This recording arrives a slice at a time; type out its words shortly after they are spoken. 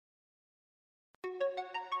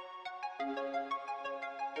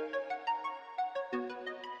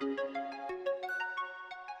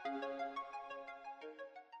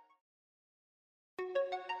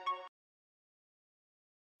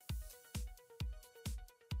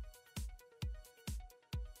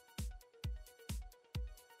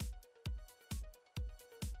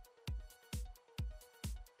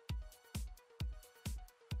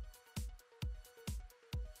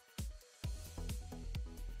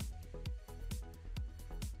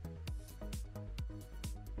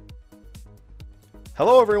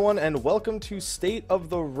Hello, everyone, and welcome to State of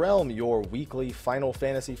the Realm, your weekly Final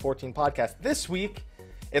Fantasy XIV podcast. This week,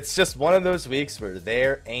 it's just one of those weeks where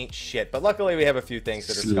there ain't shit. But luckily, we have a few things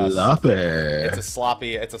to discuss.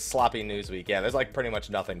 Sloppy. It's a sloppy news week. Yeah, there's like pretty much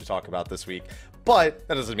nothing to talk about this week. But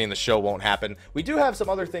that doesn't mean the show won't happen. We do have some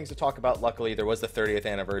other things to talk about. Luckily, there was the 30th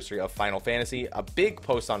anniversary of Final Fantasy, a big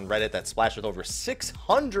post on Reddit that splashed with over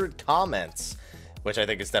 600 comments, which I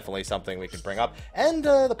think is definitely something we can bring up. And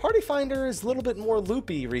the Party Finder is a little bit more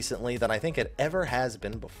loopy recently than I think it ever has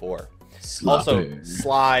been before. Sloppy. Also,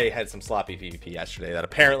 Sly had some sloppy PvP yesterday that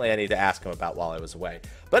apparently I need to ask him about while I was away.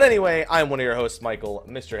 But anyway, I'm one of your hosts, Michael,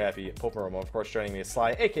 Mr. Happy, Poperomo. Of course, joining me is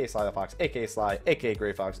Sly, a.k.a. Sly the Fox, a.k.a. Sly, a.k.a.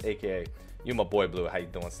 Gray Fox, a.k.a. you my boy Blue. How you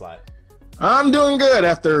doing, Sly? I'm doing good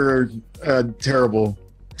after a terrible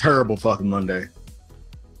fucking Monday.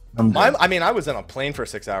 I was on a plane for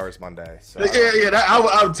 6 hours Monday. So.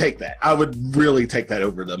 I would take that. I would really take that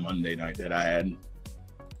over the Monday night that I had.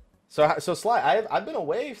 So Sly, I've been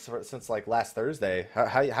away since like last Thursday.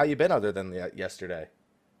 How you been other than yesterday?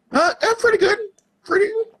 Pretty good.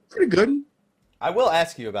 Pretty good. I will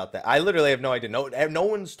ask you about that. I literally have no idea. No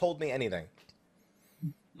one's told me anything.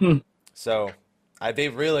 So they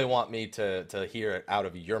really want me to hear it out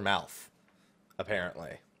of your mouth,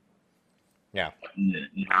 apparently. Yeah.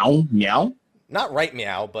 Meow. Not right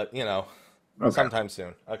meow, but okay. Sometime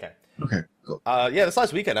soon. Okay. Okay. Cool. This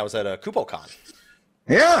last weekend I was at a KupoCon.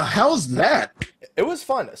 Yeah. How's that? It was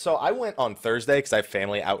fun. So I went on Thursday because I have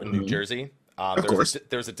family out in New Jersey. Of course.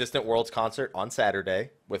 There was a Distant Worlds concert on Saturday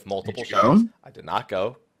with multiple Did you shows. go? I did not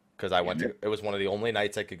go because I went to. It was one of the only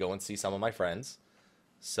nights I could go and see some of my friends.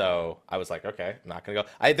 So I was like, okay, I'm not gonna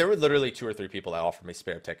go. There were literally 2 or 3 people that offered me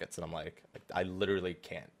spare tickets, and I'm like, I literally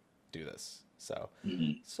can't do this. So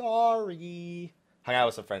sorry. Hung out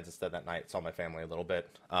with some friends instead that night. Saw my family a little bit.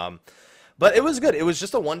 But it was good. It was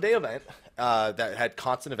just a one-day event that had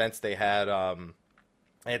constant events. They had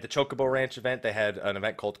the Chocobo Ranch event. They had an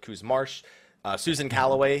event called Coos Marsh. Susan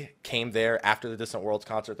Calloway came there after the Distant Worlds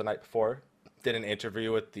concert the night before. Did an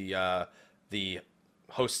interview with the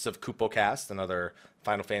hosts of KupoCast, another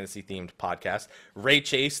Final Fantasy themed podcast. Ray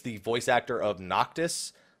Chase, the voice actor of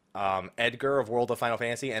Noctis, Edgar of World of Final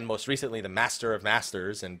Fantasy, and most recently the Master of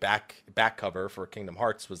Masters and back cover for Kingdom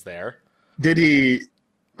Hearts was there. Did he?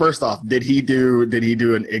 First off, did he do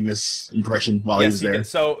an Ignis impression while he was there? Did.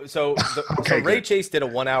 So Ray Chase did a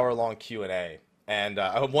 1-hour long Q&A, and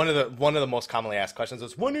one of the most commonly asked questions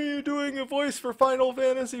was, "When are you doing a voice for Final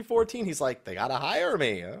Fantasy 14?" He's like, "They gotta hire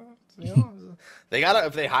me. If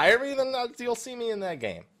they hire me, then you'll see me in that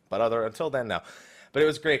game. But until then, no." But it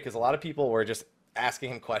was great because a lot of people were just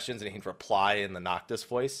asking him questions and he'd reply in the Noctis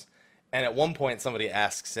voice. And at one point somebody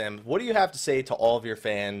asks him, "What do you have to say to all of your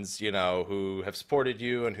fans, who have supported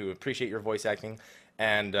you and who appreciate your voice acting?"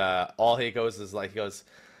 And all he goes is like,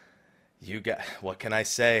 "You guys, what can I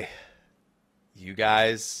say? You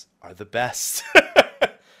guys are the best."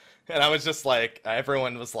 And I was just like,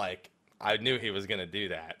 everyone was like, I knew he was going to do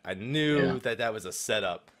that. I knew that was a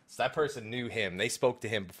setup. So that person knew him. They spoke to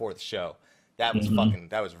him before the show. That was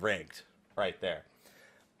that was rigged right there.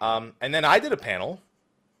 And then I did a panel.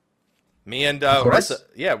 Me and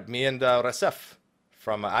Resef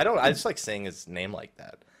from I just like saying his name like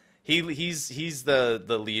that. He's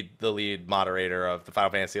the lead moderator of the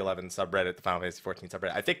Final Fantasy 11 subreddit, the Final Fantasy 14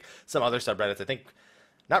 subreddit. I think some other subreddits. I think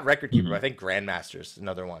not Record Keeper, but I think Grandmaster's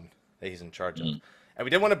another one that he's in charge of. And we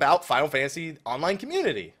did one about Final Fantasy online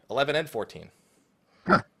community, 11 and 14.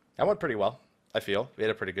 Huh. That went pretty well. I feel we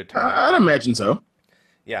had a pretty good time. I'd imagine so.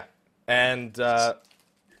 Yeah, and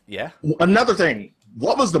Another thing,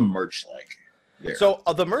 what was the merch like there? So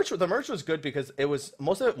the merch was good because it was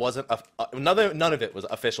most of it wasn't none of it was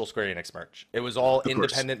official Square Enix merch. It was all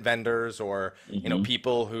independent vendors or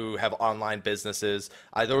people who have online businesses.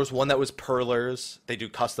 There was one that was Perlers. They do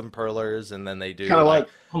custom Perlers, and then they do kind of like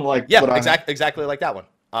exactly like that one.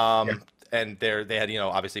 And they had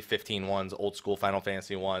obviously 15 ones, old school Final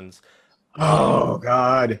Fantasy ones. Oh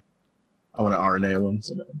God, I want an RNA one.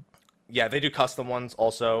 Yeah, they do custom ones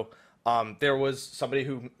also. There was somebody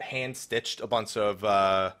who hand stitched a bunch of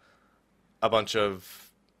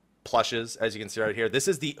plushes, as you can see right here. This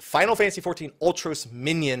is the Final Fantasy XIV Ultros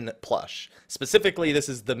Minion plush. Specifically, this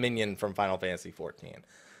is the Minion from Final Fantasy XIV.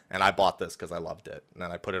 And I bought this because I loved it. And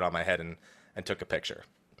then I put it on my head and took a picture.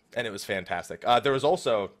 And it was fantastic. There was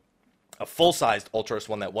also a full-sized Ultros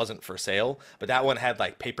one that wasn't for sale, but that one had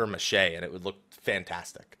like paper mache, and it would look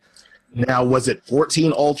fantastic. Now, was it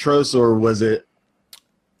 14 Ultros or was it?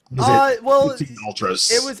 Well, 15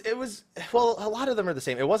 Ultros. It was. Well, a lot of them are the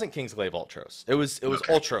same. It wasn't Kingsglaive Ultros. It was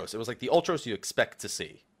okay. Ultros. It was like the Ultros you expect to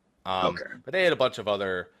see. Okay. But they had a bunch of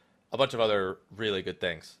other really good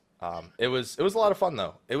things. It was a lot of fun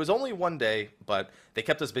though. It was only one day, but they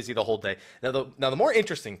kept us busy the whole day. Now the more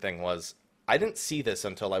interesting thing was I didn't see this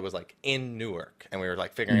until I was like in Newark and we were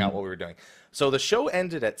like figuring out what we were doing. So the show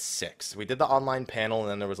ended at 6. We did the online panel and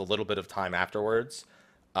then there was a little bit of time afterwards.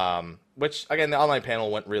 Which again, the online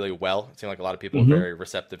panel went really well. It seemed like a lot of people were very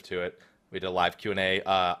receptive to it. We did a live Q&A.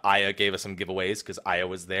 Aya gave us some giveaways because Aya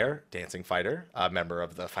was there, Dancing Fighter, a member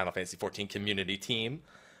of the Final Fantasy XIV community team.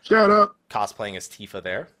 Shout out. Cosplaying as Tifa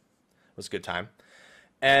there. It was a good time.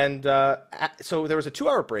 And so there was a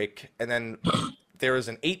 2-hour break, and then there was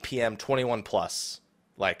an 8 p.m. 21 plus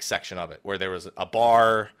like section of it where there was a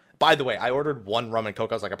bar. By the way, I ordered 1 rum and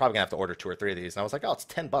coke. I was like, I'm probably gonna have to order 2 or 3 of these. And I was like, oh, it's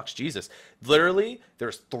 $10, Jesus. Literally,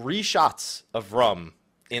 there's 3 shots of rum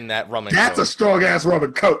in that rum and coke. That's a strong ass rum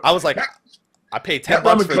and coke. I was like, I paid $10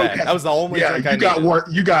 for that. That was the only drink I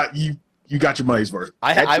needed. You got your money's worth.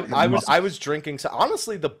 I was drinking. So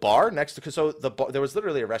honestly, the bar next to, so there was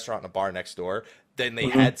literally a restaurant and a bar next door. Then they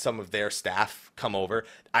had some of their staff come over.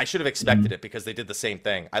 I should have expected it because they did the same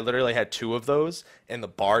thing. I literally had 2 of those in the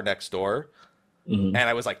bar next door. And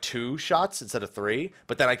I was like 2 shots instead of 3,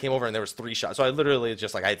 but then I came over and there was 3 shots. So I literally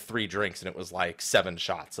just like I had 3 drinks and it was like 7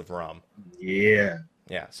 shots of rum. Yeah.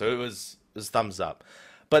 So it was thumbs up.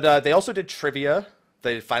 But they also did trivia,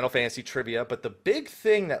 the Final Fantasy trivia. But the big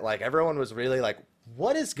thing that like everyone was really like,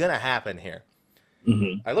 what is gonna happen here?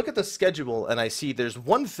 I look at the schedule and I see there's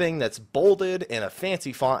one thing that's bolded in a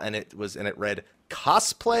fancy font and it read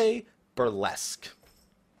cosplay burlesque.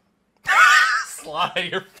 Slide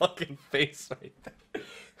your fucking face right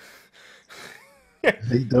there.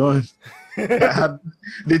 How you doing?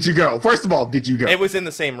 Did you go? First of all, did you go? It was in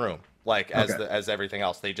the same room, like as everything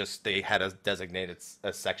else. They had a designated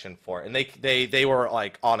section for it, and they were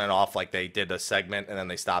like on and off. Like they did a segment and then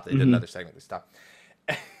they stopped. They did another segment. They stopped.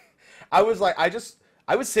 I was like,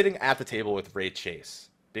 I was sitting at the table with Ray Chase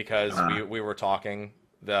because we were talking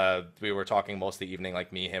most of the evening,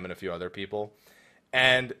 like me, him, and a few other people.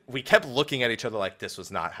 And we kept looking at each other like this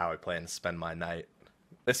was not how I planned to spend my night.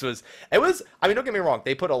 It was, I mean, don't get me wrong.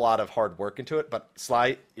 They put a lot of hard work into it, but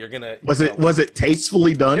Sly, you're going to... Was it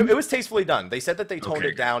tastefully done? It was tastefully done. They said that they toned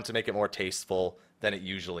it down to make it more tasteful than it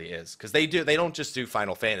usually is. Because they don't just do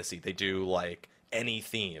Final Fantasy. They do like any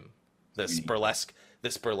theme. This burlesque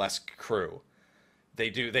crew.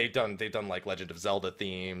 They've done like Legend of Zelda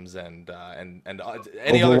themes and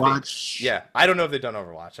any other things. Yeah, I don't know if they've done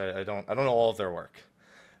Overwatch. I don't know all of their work.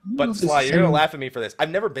 But Sly, you're gonna laugh at me for this. I've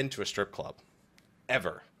never been to a strip club,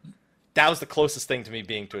 ever. That was the closest thing to me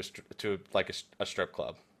being to a strip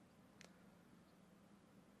club.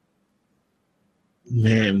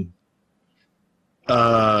 Man,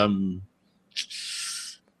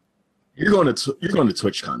 you're going to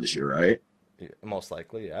TwitchCon this year, right? Yeah, most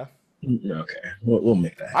likely, yeah. Okay, we'll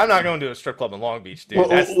make that happen. I'm not going to a strip club in Long Beach, dude.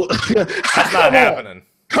 That's not happening.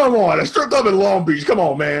 Come on, a strip club in Long Beach. Come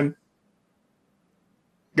on, man.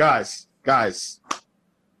 Guys,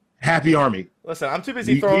 Happy Army. Listen, I'm too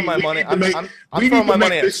busy throwing my money. I'm throwing my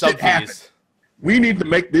money at sub fees. We need to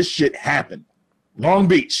make this shit happen. Long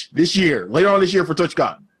Beach this year, later on this year for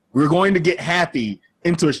TwitchCon. We're going to get Happy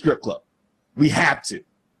into a strip club. We have to.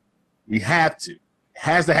 It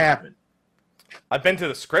has to happen. I've been to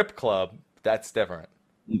the Script Club. That's different.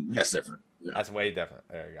 That's different. Yeah. That's way different.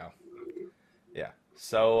 There you go. Yeah.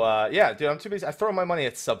 So, yeah, dude, I'm too busy. I throw my money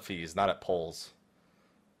at sub fees, not at polls.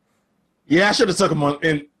 Yeah, I should have took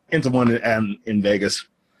him into one in Vegas.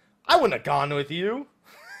 I wouldn't have gone with you.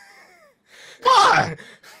 Why?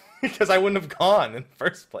 Because I wouldn't have gone in the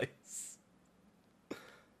first place.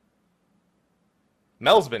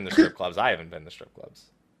 Mel's been to strip clubs. I haven't been to strip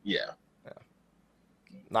clubs. Yeah.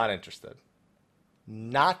 Not interested.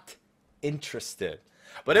 Not interested.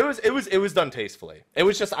 But it was done tastefully. It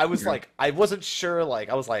was just I was like I wasn't sure, like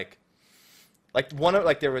I was like one of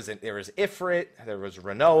there was Ifrit, there was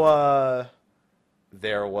Renoa,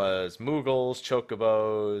 there was Moogles,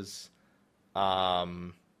 Chocobos,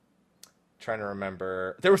 trying to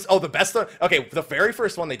remember. There was the best one. Okay, the very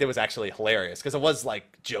first one they did was actually hilarious because it was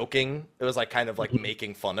like joking. It was like kind of like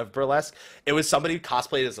making fun of burlesque. It was somebody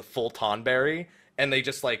cosplayed as a full Tonberry. and they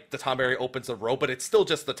just like the Tonberry opens the rope, but it's still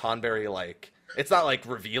just the Tonberry, like it's not like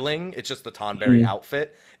revealing, it's just the Tonberry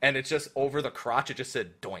outfit, and it's just over the crotch, it just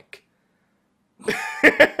said doink.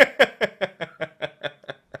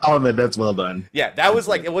 Oh, man, that's well done. Yeah, that was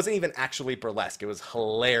like, it wasn't even actually burlesque, it was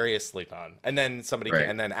hilariously done. And then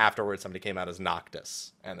and then afterwards somebody came out as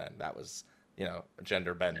Noctis, and then that was, you know, a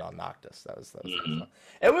gender bend on Noctis. That was fun.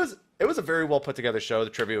 It was a very well put together show. The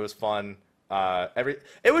trivia was fun.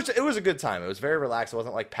 It was a good time. It was very relaxed. It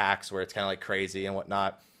wasn't like PAX where it's kind of like crazy and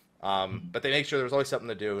whatnot. But they made sure there was always something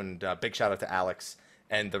to do. And big shout out to Alex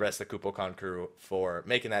and the rest of the KupoCon crew for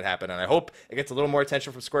making that happen. And I hope it gets a little more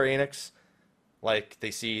attention from Square Enix. Like, they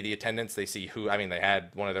see the attendance, they see who, I mean, they had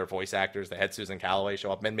one of their voice actors, they had Susan Calloway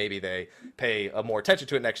show up, and maybe they pay more attention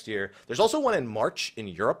to it next year. There's also one in March in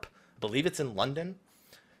Europe. I believe it's in London.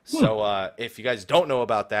 So if you guys don't know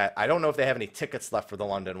about that, I don't know if they have any tickets left for the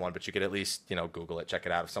London one, but you could at least, you know, Google it, check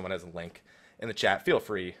it out. If someone has a link in the chat, feel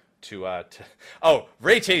free to Oh,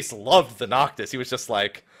 Ray Chase loved the Noctis. He was just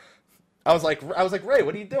like, I was like, Ray,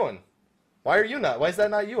 what are you doing? Why is that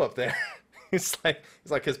not you up there? He's like,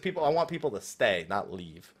 because I want people to stay, not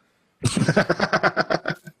leave.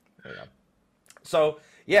 So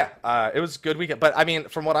yeah, it was a good weekend. But I mean,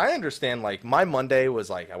 from what I understand, like my Monday was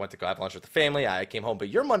like I went to go have lunch with the family. I came home, but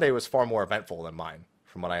your Monday was far more eventful than mine,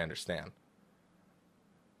 from what I understand.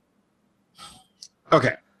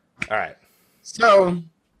 Okay. All right. So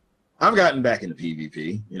I've gotten back into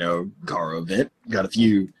PvP. You know, Garo event. Got a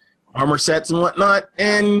few armor sets and whatnot,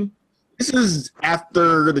 and this is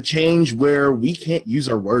after the change where we can't use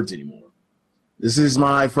our words anymore. This is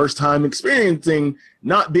my first time experiencing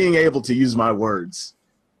not being able to use my words.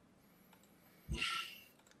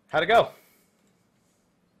 How'd it go?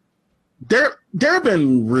 There have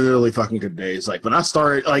been really fucking good days. Like when I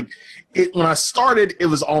started, it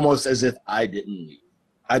was almost as if I didn't leave.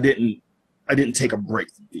 I didn't take a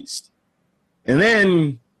break from Beast. And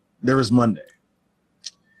then there was Monday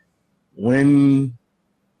when,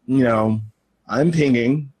 you know, I'm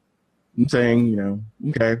pinging. I'm saying, you know,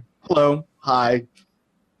 okay, hello, hi,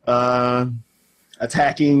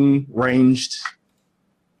 attacking, ranged,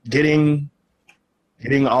 getting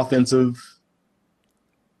offensive,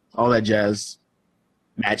 all that jazz.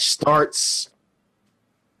 Match starts.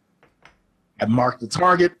 I mark the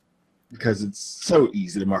target because it's so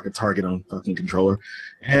easy to mark a target on a fucking controller.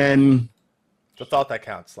 And the thought that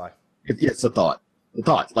counts, Sly. It's a thought. The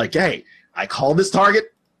thought. Like, hey, I call this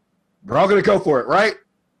target. We're all gonna go for it, right?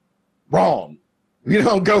 Wrong. We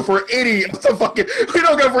don't go for any of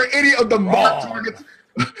the mark targets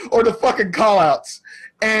or the fucking call-outs.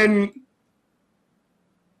 And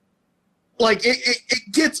like it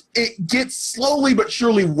gets slowly but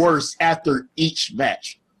surely worse after each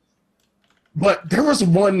match. But there was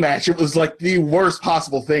one match, it was like the worst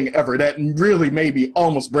possible thing ever that really made me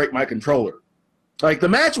almost break my controller. Like the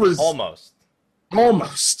match was almost.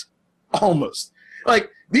 Like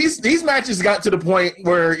these matches got to the point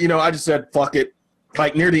where, you know, I just said, fuck it.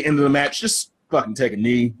 Like near the end of the match, just fucking take a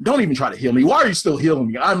knee. Don't even try to heal me. Why are you still healing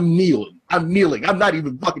me? I'm kneeling. I'm not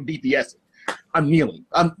even fucking DPSing. I'm kneeling.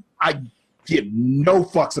 I give no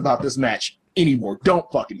fucks about this match anymore. Don't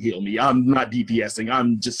fucking heal me. I'm not DPSing.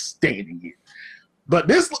 I'm just standing here. But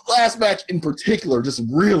this last match in particular just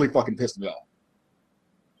really fucking pissed me off.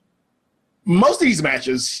 Most of these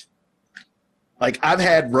matches, like I've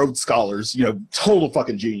had Rhodes Scholars, you know, total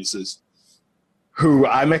fucking geniuses, who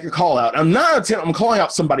I make a call out. I'm calling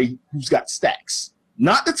out somebody who's got stacks.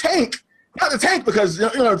 Not the tank because, you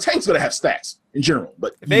know, the tank's gonna have stacks in general.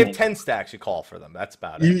 But if they have 10 stacks, you call for them. That's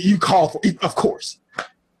about it. You call for, of course.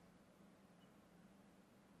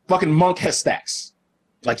 Fucking Monk has stacks.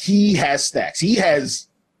 Like he has stacks. He has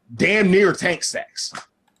damn near tank stacks.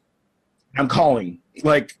 I'm calling.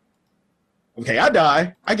 Like, okay, I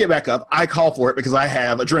die. I get back up. I call for it because I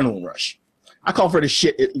have Adrenaline Rush. I call for this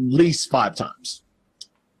shit at least 5 times.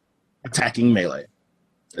 Attacking melee.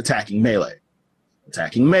 Attacking melee.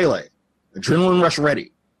 Attacking melee. Adrenaline Rush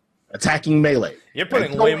ready. Attacking melee. You're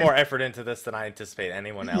putting way more effort into this than I anticipate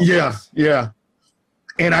anyone else. Yeah.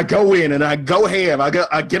 And I go in and I go ham. I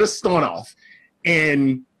get a stun off.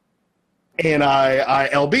 And I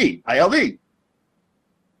LB.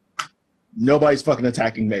 Nobody's fucking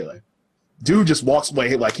attacking melee. Dude just walks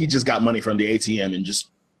away like he just got money from the ATM and just,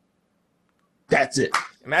 that's it.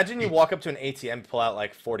 Imagine you walk up to an ATM, pull out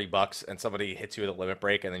like $40, and somebody hits you with a limit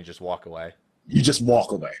break, and then you just walk away. You just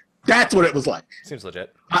walk away. That's what it was like. Seems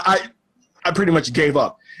legit. I pretty much gave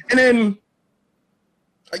up. And then,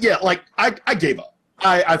 yeah, like I gave up.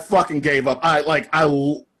 I fucking gave up. I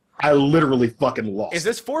literally fucking lost. Is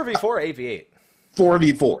this 4v4 or 8v8?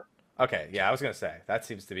 4v4. Okay, yeah, I was gonna say that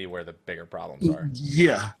seems to be where the bigger problems are.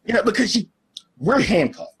 Yeah, because we're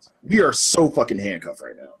handcuffed. We are so fucking handcuffed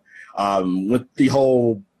right now. With the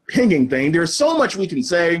whole pinging thing, there's so much we can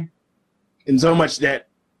say, and so much that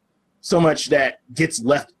gets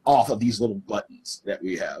left off of these little buttons that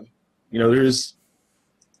we have. You know,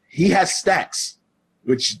 he has stacks,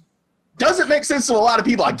 which doesn't make sense to a lot of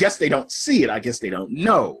people. I guess they don't see it. I guess they don't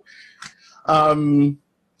know. You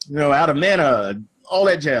know, out of mana, all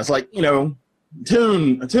that jazz, like, you know,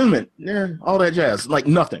 attunement, yeah, all that jazz, like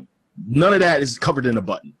nothing. None of that is covered in a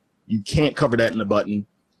button. You can't cover that in a button.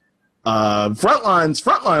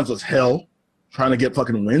 Frontlines was hell trying to get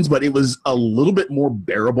fucking wins, but it was a little bit more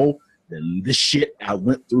bearable than the shit I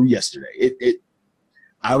went through yesterday.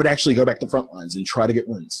 I would actually go back to Frontlines and try to get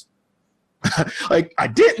wins. Like, I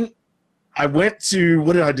didn't. I went to,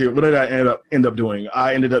 what did I do? What did I end up doing?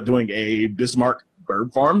 I ended up doing a Bismarck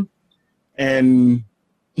bird farm. And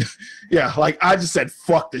yeah, like, I just said,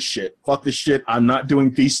 fuck this shit. Fuck this shit. I'm not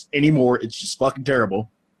doing feast anymore. It's just fucking terrible.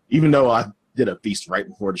 Even though I did a feast right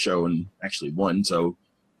before the show and actually won, so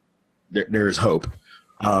there is hope.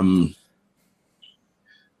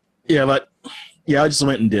 Yeah, but yeah, I just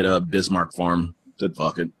went and did a Bismarck farm. Said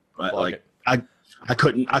fuck it. I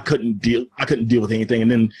couldn't deal with anything,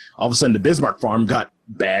 and then all of a sudden the Bismarck farm got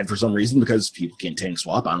bad for some reason because people can't tank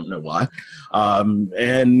swap. I don't know why.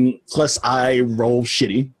 And plus I roll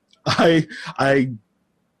shitty.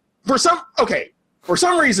 For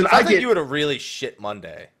some reason I get, you had a really shit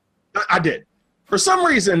Monday. I did. For some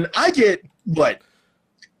reason I get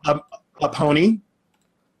a pony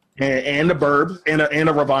and a burb and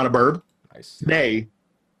a Ravana burb today,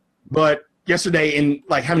 but yesterday, in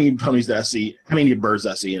like, how many ponies did I see? How many birds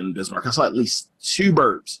did I see in Bismarck? I saw at least 2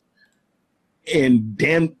 birds, and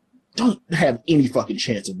damn, don't have any fucking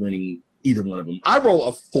chance of winning either one of them. I roll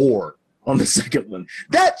a 4 on the second one.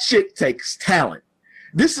 That shit takes talent.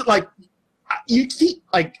 This is like,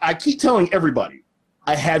 I keep telling everybody,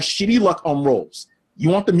 I have shitty luck on rolls. You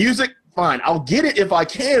want the music? Fine, I'll get it if I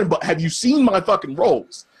can, but have you seen my fucking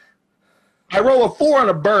rolls? I roll a 4 on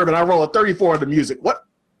a burb and I roll a 34 on the music.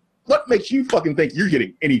 What makes you fucking think you're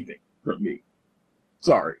getting anything from me?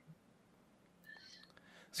 Sorry.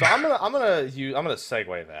 So I'm gonna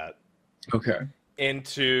segue that. Okay.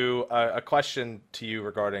 Into a question to you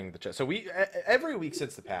regarding the chat. So we every week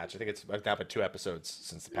since the patch, I think it's now been 2 episodes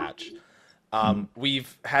since the patch.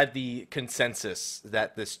 We've had the consensus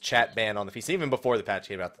that this chat ban on the feast, even before the patch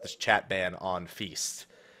came out, that this chat ban on feast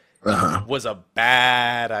was a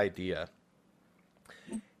bad idea.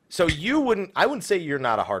 So I wouldn't say you're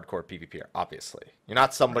not a hardcore PvPer, obviously. You're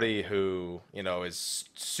not somebody who, you know, is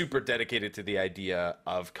super dedicated to the idea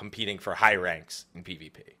of competing for high ranks in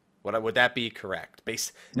PvP. Would that be correct?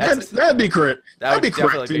 That'd be correct. That'd be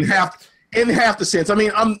correct in half the sense. I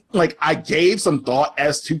mean, I gave some thought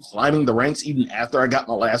as to climbing the ranks even after I got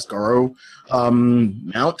my last Garo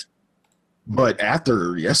mount. But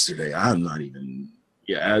after yesterday, I'm not even,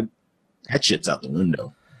 that shit's out the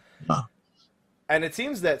window. And it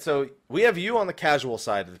seems that, so we have you on the casual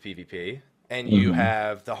side of the PvP, and you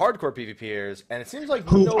have the hardcore PvPers, and it seems like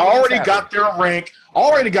who already got their rank.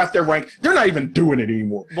 They're not even doing it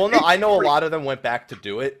anymore. Well, no, I know a lot of them went back to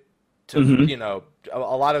do it. You know, a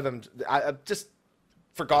lot of them just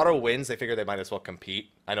for Garo wins. They figured they might as well compete.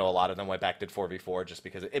 I know a lot of them went back did 4v4 just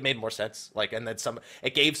because it made more sense. Like, and then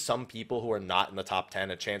it gave some people who are not in the top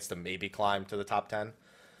 10 a chance to maybe climb to the top 10.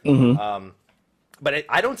 But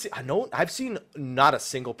I've seen not a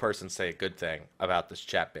single person say a good thing about this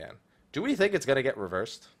chat ban. Do we think it's going to get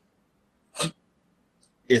reversed?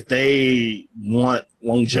 If they want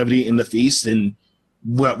longevity in the feast, and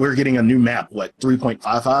we're getting a new map,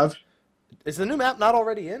 3.55? Is the new map not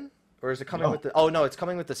already in? Or is it coming with the... Oh, no, it's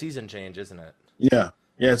coming with the season change, isn't it? Yeah,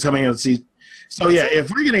 it's coming with the season. So, yeah,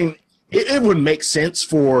 if we're getting... It would make sense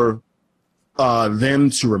for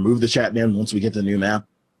them to remove the chat ban once we get the new map.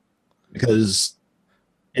 Because...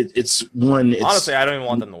 It's honestly, I don't even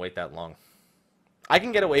want them to wait that long. I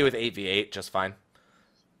can get away with 8v8 just fine,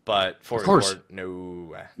 but 4v4,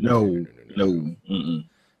 no.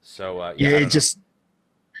 So I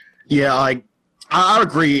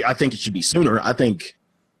agree. I think it should be sooner. I think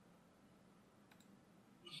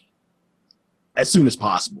as soon as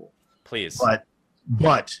possible, please.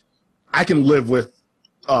 But I can live with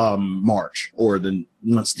March or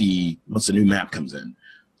once the new map comes in.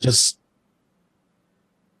 Just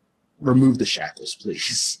remove the shackles,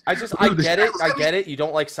 please. I get it. You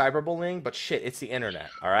don't like cyberbullying, but shit, it's the internet,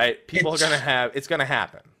 all right? It's gonna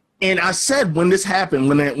happen. And I said when this happened,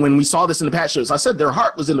 when we saw this in the patch shows, I said their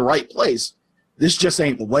heart was in the right place. This just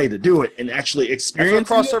ain't the way to do it and actually experience. That's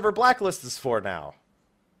what cross-server blacklist is for now.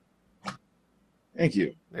 Thank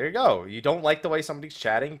you. There you go. You don't like the way somebody's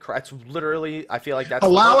chatting. That's literally, I feel like that's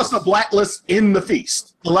allow us to blacklist in the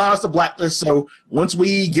feast. Allow us to blacklist so once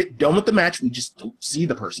we get done with the match, we just don't see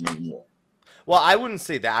the person anymore. Well, I wouldn't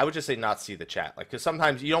say that. I would just say not see the chat, like because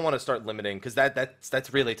sometimes you don't want to start limiting because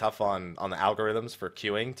that's really tough on the algorithms for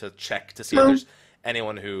queuing to check to see if there's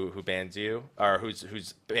anyone who bans you or who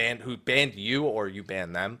banned you or you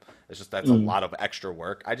ban them. It's just that's a lot of extra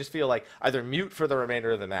work. I just feel like either mute for the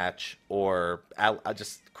remainder of the match or I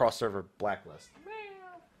just cross server blacklist.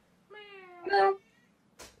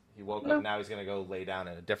 He woke up. Now he's gonna go lay down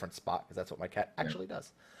in a different spot because that's what my cat actually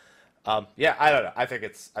does. Yeah, I don't know. I think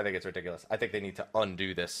it's ridiculous. I think they need to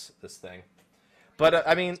undo this thing. But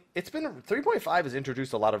I mean, it's been 3.5 has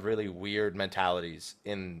introduced a lot of really weird mentalities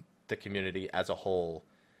in the community as a whole.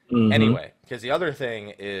 Anyway, because the other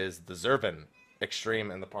thing is the Zervan extreme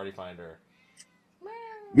and the Party Finder.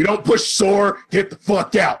 We don't push Soar. Get the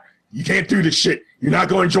fuck out. You can't do this shit. You're not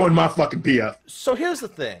going to join my fucking PF. So here's the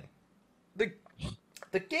thing.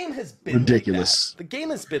 The game has been ridiculous. Like the game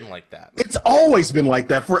has been like that. It's always been like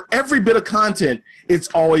that. For every bit of content, it's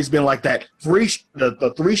always been like that.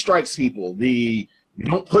 The three strikes people. You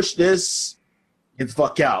don't push this, get the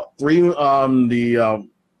fuck out.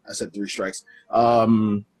 I said three strikes.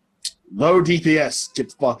 Low DPS, get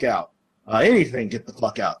the fuck out. Anything, get the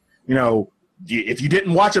fuck out. You know, if you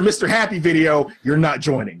didn't watch a Mr. Happy video, you're not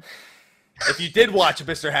joining. If you did watch a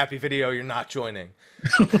Mr. Happy video, you're not joining.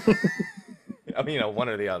 I mean, one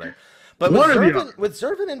or the other. But with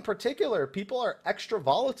Zervan in particular, people are extra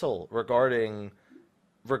volatile regarding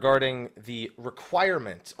the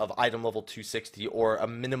requirement of item level 260 or a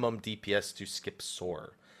minimum DPS to skip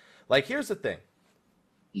Soar. Like, here's the thing.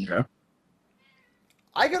 Yeah.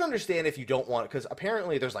 I can understand if you don't want it, because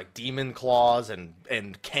apparently there's like demon claws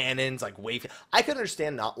and cannons, like wave. I can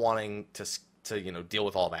understand not wanting to deal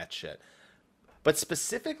with all that shit. But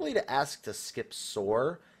specifically to ask to skip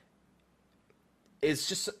Soar is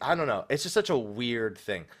just, I don't know. It's just such a weird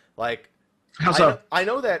thing. Like, how so? I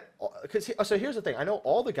know that, so here's the thing. I know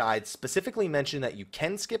all the guides specifically mention that you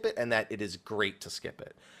can skip it and that it is great to skip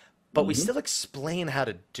it. But we still explain how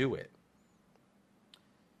to do it.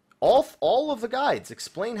 All of the guides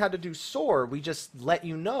explain how to do Soar. We just let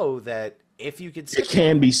you know that if you can skip it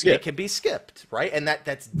can be skipped. It can be skipped, right? And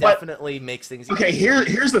that's definitely makes things easier. Okay,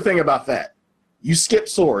 here's the thing about that. You skip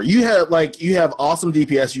Soar. You have awesome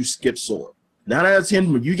DPS, you skip Soar. 9 out of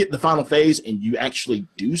 10, when you get the final phase and you actually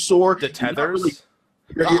do Soar, the tethers.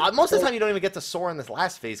 Most of the time, you don't even get to Soar in this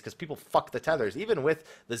last phase because people fuck the tethers. Even with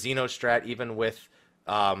the Xenostrat, even with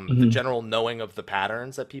the general knowing of the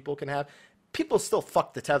patterns that people can have, people still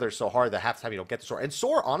fuck the tethers so hard that half the time you don't get the Soar. And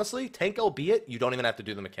Soar, honestly, tank albeit, you don't even have to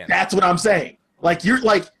do the mechanic. That's what I'm saying. Like, you're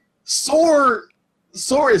like, Soar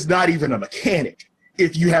is not even a mechanic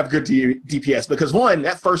if you have good DPS, because one,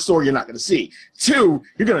 that first Soar you're not going to see. Two,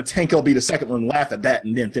 you're going to tank LB the second one, laugh at that,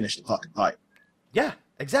 and then finish the fucking fight. Yeah,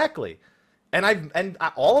 exactly. And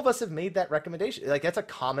all of us have made that recommendation. Like, that's a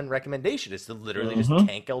common recommendation, is to literally just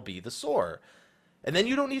tank LB the Soar. And then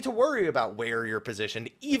you don't need to worry about where you're positioned,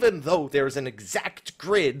 even though there's an exact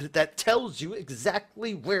grid that tells you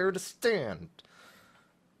exactly where to stand.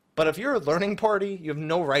 But if you're a learning party, you have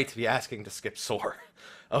no right to be asking to skip Soar.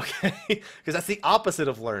 Okay? Because that's the opposite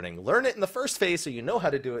of learning. Learn it in the first phase so you know how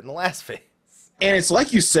to do it in the last phase. And it's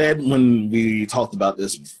like you said when we talked about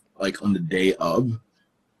this, like on the day of,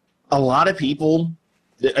 a lot of people,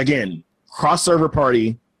 again, cross-server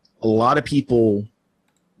party, a lot of people,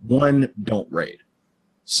 one, don't raid.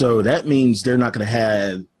 So that means they're not going to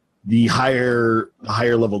have the higher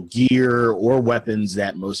level gear or weapons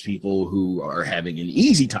that most people who are having an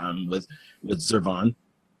easy time with Zervan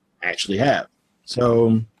actually have.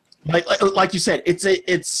 So, like you said,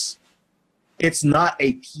 it's not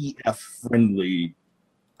a PF friendly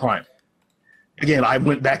prime. Again, I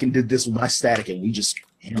went back and did this with my static, and we just.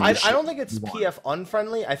 I don't think it's PF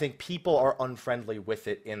unfriendly. I think people are unfriendly with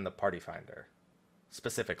it in the Party Finder,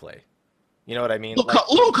 specifically. You know what I mean?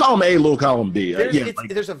 Little column A, little column B.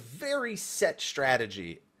 There's a very set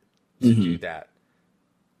strategy to do that.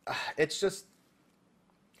 It's just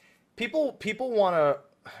people want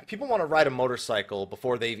to ride a motorcycle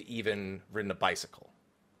before they've even ridden a bicycle.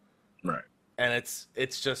 Right. And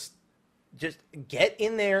it's just get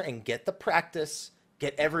in there and get the practice.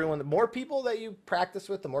 Get everyone. The more people that you practice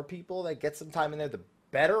with, the more people that get some time in there, the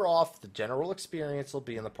better off the general experience will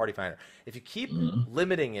be in the Party Finder. If you keep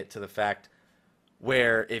limiting it to the fact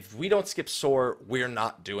where if we don't skip Soar, we're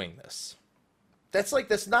not doing this. That's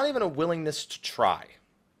not even a willingness to try.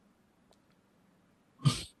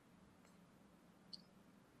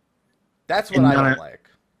 That's what I don't like.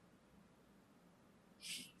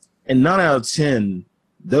 And 9 out of 10,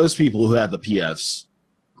 those people who have the PFs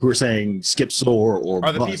who are saying skip Soar or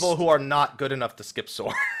are the bust, people who are not good enough to skip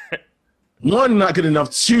Soar. one, not good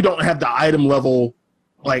enough. Two, don't have the item level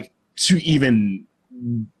like to even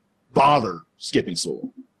bother skipping Soar.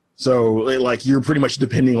 So like you're pretty much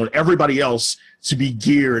depending on everybody else to be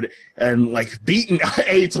geared and like beating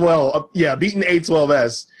A12, beating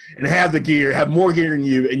A12S and have the gear, have more gear than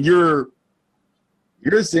you, and you're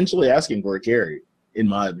essentially asking for a carry, in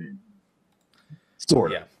my opinion.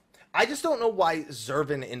 Sort of. Yeah. I just don't know why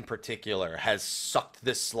Zervin in particular has sucked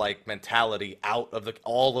this like mentality out of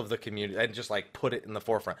all of the community and just like put it in the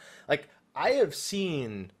forefront. Like I have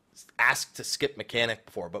seen ask to skip mechanic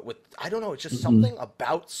before, but with I don't know, it's just something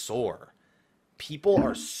about Soar. People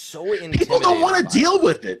are so intimidated. People don't want to deal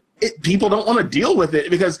with it. People don't want to deal with it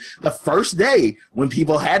because the first day when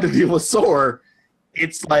people had to deal with Soar,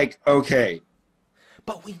 it's like, okay,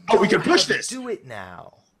 but we can push this. Do it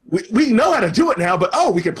now. We know how to do it now, but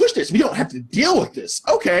we can push this. We don't have to deal with this.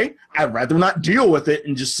 Okay, I'd rather not deal with it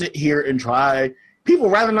and just sit here and try. People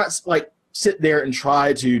rather not like sit there and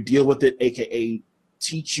try to deal with it, aka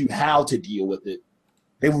teach you how to deal with it.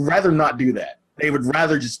 They would rather not do that. They would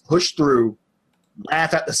rather just push through,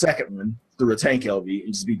 laugh at the second one through a tank LV,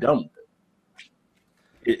 and just be done with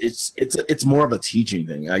it. It's more of a teaching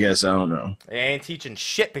thing, I guess. I don't know. They ain't teaching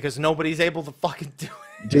shit because nobody's able to fucking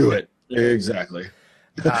do it. Exactly.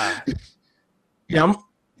 Yeah, I'm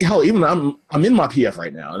in my PF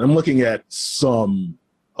right now, and I'm looking at some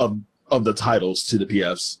of the titles to the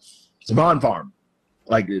PFs. Savon Farm,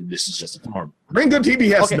 like this is just a farm. Bring good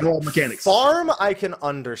TBS and all mechanics. Farm, I can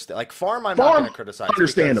understand. Like farm, I'm not going to criticize.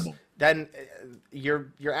 Understandable. Then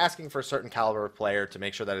you're asking for a certain caliber of player to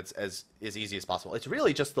make sure that it's as easy as possible. It's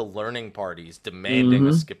really just the learning parties demanding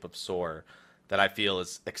a skip of Soar that I feel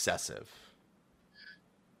is excessive.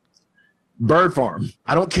 Bird Farm.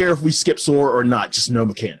 I don't care if we skip Soar or not, just no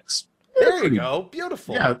mechanics. There you go.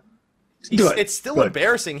 Beautiful. Yeah. It's still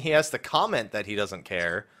embarrassing he has to comment that he doesn't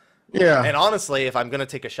care. Yeah. And honestly, if I'm going to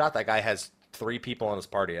take a shot, that guy has 3 people in his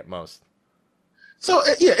party at most. So,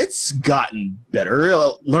 yeah, it's gotten better.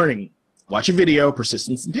 Learning. Watch a video,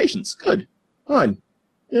 persistence, and patience. Good. Fine.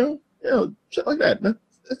 You know, shit like that.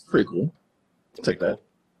 That's pretty cool. I'll take that.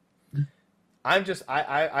 I'm just,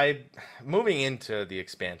 I moving into the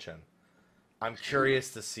expansion, I'm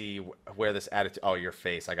curious to see where this attitude. Oh, your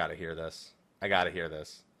face! I gotta hear this.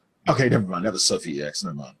 Okay, never mind. That was Sophie X.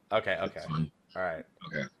 Never mind. Okay. All right.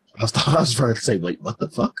 Okay. I was trying to say, wait, what the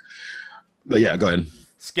fuck? But yeah, go ahead.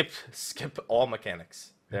 Skip all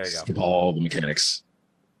mechanics. There you go. Skip all the mechanics.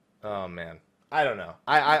 Oh man, I don't know.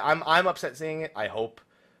 I'm upset seeing it. I hope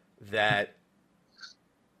that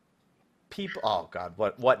people. Oh god,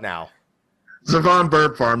 what now? Savon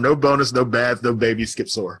Bird Farm. No bonus, no bath, no baby. Skip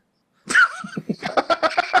Soar.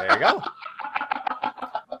 There you go.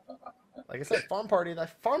 Like I said, farm party,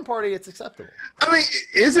 it's acceptable. I mean,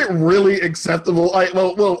 is it really acceptable? I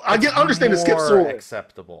understand the skip Soar.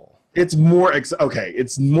 Acceptable. It's more okay.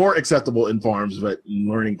 It's more acceptable in farms, but in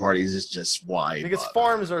learning parties is just why. Because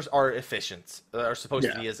farms are efficient. Are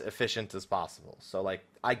supposed to be as efficient as possible. So like,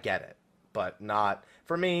 I get it, but not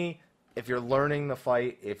for me. If you're learning the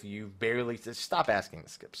fight, if you barely just stop asking to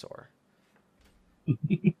skip Soar.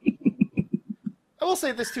 I will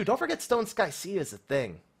say this too. Don't forget Stone Sky Sea is a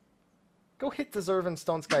thing. Go hit Deserve and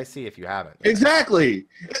Stone Sky Sea if you haven't. Exactly.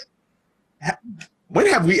 When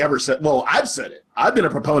have we ever said? Well, I've said it. I've been a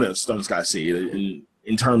proponent of Stone Sky Sea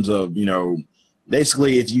in terms of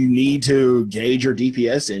basically if you need to gauge your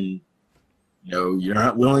DPS and you're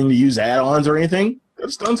not willing to use add-ons or anything, go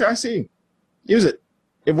to Stone Sky Sea. Use it.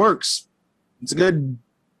 It works. It's a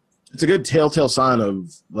good telltale sign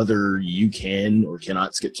of whether you can or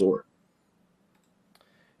cannot skip Soar.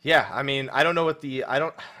 Yeah, I mean, I don't know what the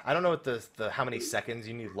how many seconds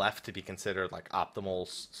you need left to be considered like optimal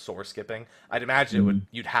Soar skipping. I'd imagine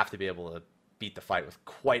you'd have to be able to beat the fight with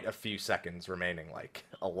quite a few seconds remaining, like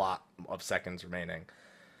a lot of seconds remaining.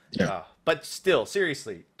 Yeah. But still,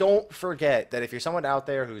 seriously, don't forget that if you're someone out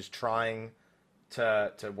there who's trying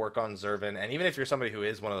to work on Zervin, and even if you're somebody who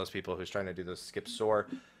is one of those people who's trying to do the skip Soar,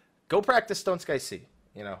 go practice Stone Sky Sea.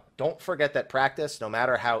 Don't forget that practice, no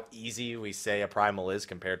matter how easy we say a primal is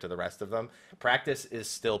compared to the rest of them, practice is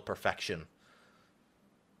still perfection.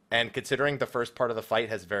 And considering the first part of the fight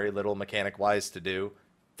has very little mechanic-wise to do,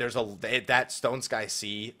 that Stone Sky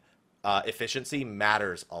Sea efficiency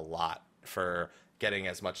matters a lot for getting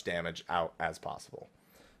as much damage out as possible.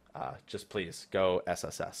 Just please go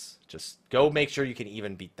SSS. Just go make sure you can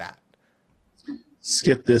even beat that.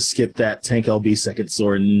 skip this, skip that, tank LB second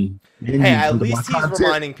sword, and then Hey, you at wonder why least he's content,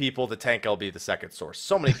 reminding people to tank LB the second source.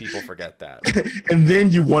 So many people forget that. and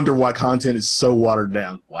then you wonder why content is so watered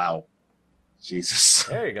down. Wow, Jesus.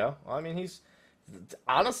 There you go. I mean, he's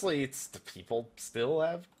honestly, it's the people still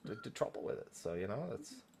have the trouble with it. So it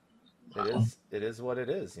is what it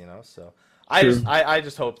is. So I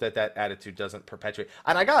just hope that attitude doesn't perpetuate.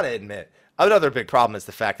 And I gotta admit, another big problem is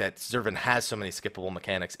the fact that Zervin has so many skippable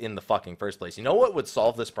mechanics in the fucking first place. You know what would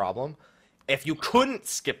solve this problem? If you couldn't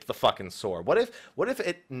skip the fucking soar, what if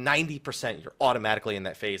at 90% you're automatically in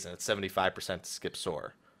that phase and it's 75% to skip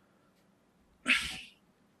soar?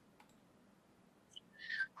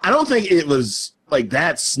 I don't think it was like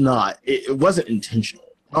that's not. It wasn't intentional.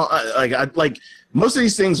 Like most of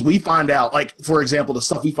these things we find out, like for example, the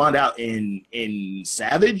stuff we find out in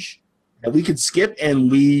Savage that we could skip and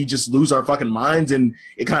we just lose our fucking minds, and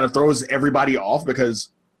it kind of throws everybody off because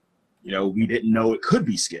we didn't know it could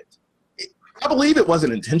be skipped. I believe it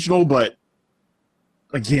wasn't intentional, but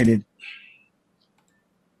again,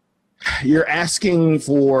 you're asking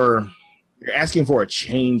for a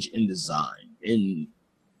change in design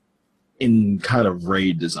in kind of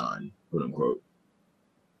raid design, quote unquote.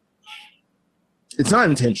 It's not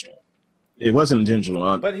intentional. It wasn't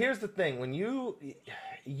intentional. But here's the thing: when you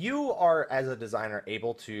are as a designer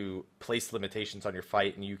able to place limitations on your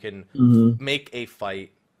fight, and you can make a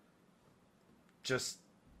fight just.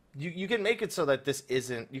 You can make it so that this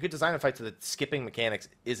isn't. You could design a fight so that skipping mechanics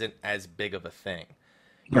isn't as big of a thing.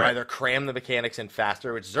 You either cram the mechanics in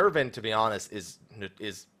faster, which Zervin, to be honest,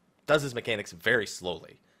 does his mechanics very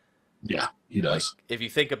slowly. Yeah, he does. Like, if you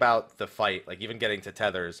think about the fight, like even getting to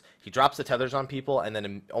tethers, he drops the tethers on people and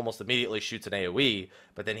then almost immediately shoots an AoE,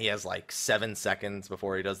 but then he has like 7 seconds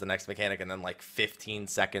before he does the next mechanic, and then like 15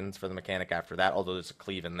 seconds for the mechanic after that, although there's a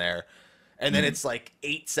cleave in there. And then it's like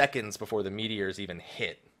 8 seconds before the meteors even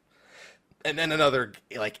hit. And then another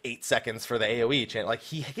like 8 seconds for the AoE chain. Like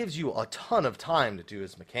he gives you a ton of time to do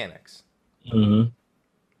his mechanics.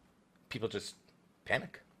 People just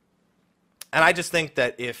panic. And I just think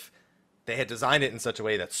that if they had designed it in such a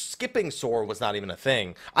way that skipping soar was not even a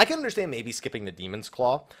thing, I can understand maybe skipping the Demon's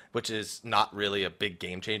Claw, which is not really a big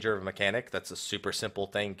game changer of a mechanic. That's a super simple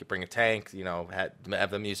thing. You bring a tank, have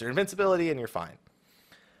them use their invincibility, and you're fine.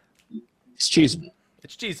 It's cheesable.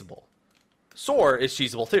 It's cheesable. Soar is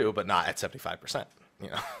cheesable too, but not at 75%.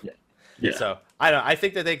 Yeah. So I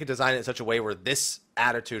think that they could design it in such a way where this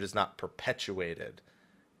attitude is not perpetuated,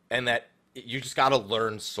 and that you just got to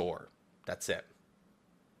learn soar. That's it.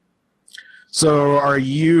 So, are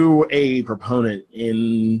you a proponent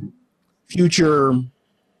in future?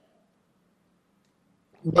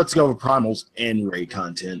 Let's go with primals and raid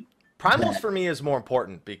content. Primals for me is more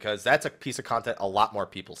important because that's a piece of content a lot more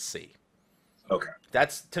people see. Okay.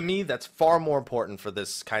 To me, that's far more important for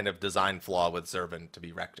this kind of design flaw with Zervin to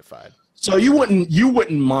be rectified. So you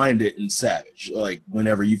wouldn't mind it in Savage, like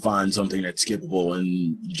whenever you find something that's skippable and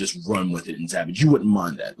you just run with it in Savage, you wouldn't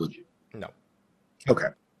mind that, would you? No. Okay.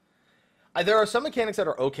 There are some mechanics that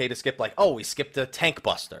are okay to skip, like, we skipped a tank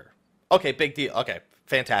buster. Okay, big deal. Okay,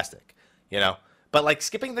 fantastic. But like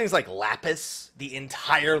skipping things like Lapis, the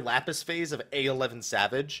entire Lapis phase of A11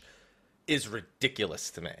 Savage, is ridiculous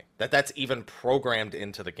to me. That's even programmed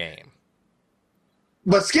into the game.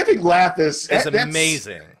 But skipping Lapis is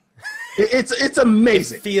amazing. It's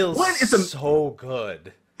amazing. It feels so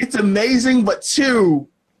good. It's amazing, but two,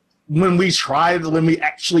 when we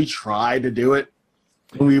actually tried to do it,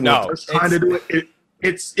 when we were first trying to do it,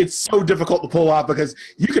 it's so difficult to pull off because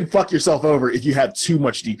you can fuck yourself over if you have too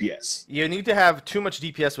much DPS. You need to have too much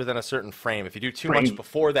DPS within a certain frame. If you do too much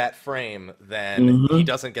before that frame, then he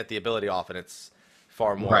doesn't get the ability off, and it's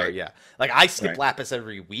far more. Yeah, like I skip Lapis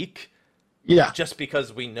every week. Yeah, just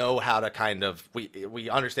because we know how to kind of we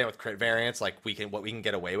understand with crit variance, like what we can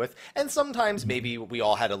get away with, and sometimes maybe we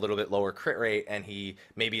all had a little bit lower crit rate, and he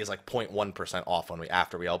maybe is like 0.1% off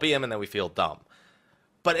after we LB him, and then we feel dumb.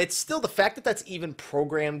 But it's still the fact that that's even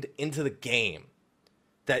programmed into the game,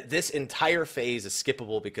 that this entire phase is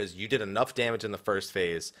skippable because you did enough damage in the first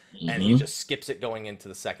phase, and he just skips it going into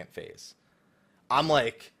the second phase. I'm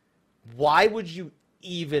like, why would you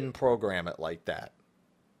even program it like that?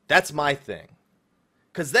 That's my thing.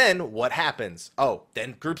 Because then what happens?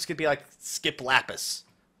 Then groups could be like, skip Lapis.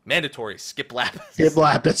 Mandatory, skip Lapis. Skip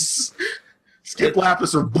Lapis. Skip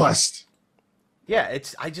Lapis or bust. Yeah,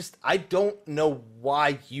 I don't know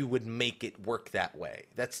why you would make it work that way.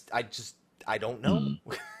 I don't know.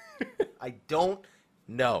 I don't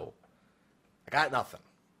know. I got nothing.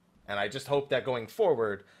 And I just hope that going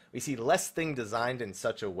forward, we see less thing designed in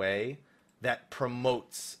such a way that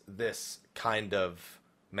promotes this kind of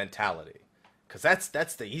mentality. because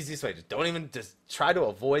that's the easiest way. Just try to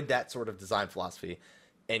avoid that sort of design philosophy,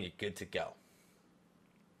 and you're good to go.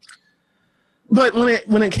 But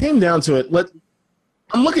when it came down to it,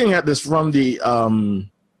 I'm looking at this from the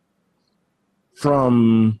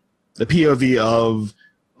POV of,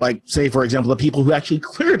 like, say, for example, the people who actually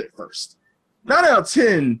cleared it first. 9 out of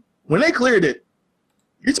 10, when they cleared it,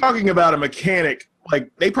 you're talking about a mechanic, like,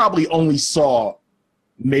 they probably only saw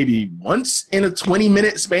maybe once in a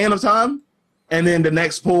 20-minute span of time, and then the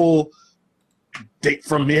next pull,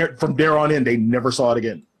 from there on in, they never saw it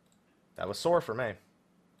again. That was Soar for me.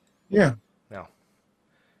 Yeah. No.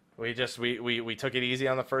 We took it easy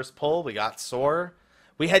on the first pull. We got Soar.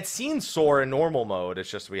 We had seen Soar in normal mode.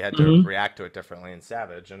 It's just we had to react to it differently in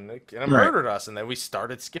Savage, and it murdered us. And then we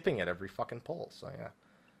started skipping it every fucking pull. So yeah,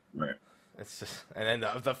 right. It's just, and then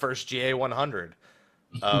the first GA 100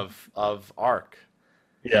 of Arc.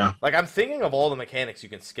 Yeah. Like, I'm thinking of all the mechanics you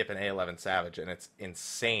can skip in A11 Savage, and it's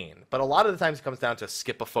insane. But a lot of the times it comes down to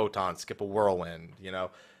skip a Photon, skip a Whirlwind, you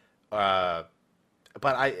know.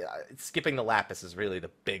 But skipping the Lapis is really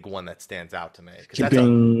the big one that stands out to me.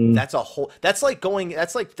 That's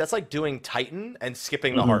like doing Titan and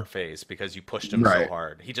skipping the heart phase because you pushed him so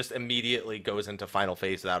hard. He just immediately goes into final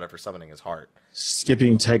phase without ever summoning his heart.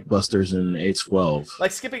 Skipping Tank Busters in A12.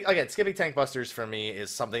 Like skipping Tank Busters for me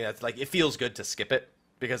is something that's like, it feels good to skip it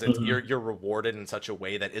because it's, you're rewarded in such a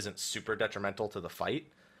way that isn't super detrimental to the fight.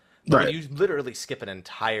 But when you literally skip an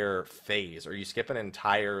entire phase, or you skip an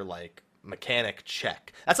entire, like, mechanic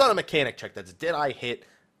check. That's not a mechanic check. That's, did I hit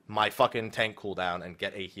my fucking tank cooldown and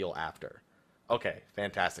get a heal after? Okay,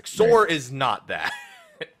 fantastic. Soar is not that.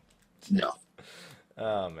 No.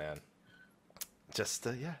 Oh man. Just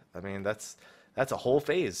yeah. I mean, that's a whole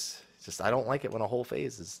phase. Just, I don't like it when a whole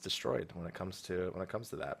phase is destroyed when it comes to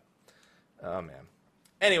that. Oh man.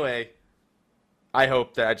 Anyway, I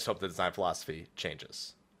just hope the design philosophy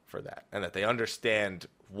changes for that, and that they understand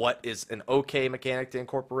what is an okay mechanic to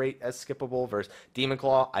incorporate as skippable versus Demon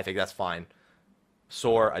Claw. I think that's fine.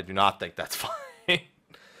 Soar, I do not think that's fine.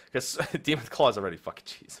 Because Demon Claw is already fucking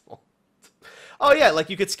cheesable. Oh yeah, like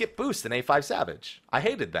you could skip boost in A5 Savage. I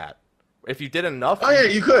hated that. If you did enough. Oh yeah,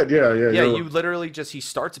 you could. Yeah. Yeah, you literally just, he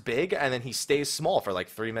starts big and then he stays small for like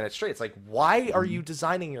 3 minutes straight. It's like, why are you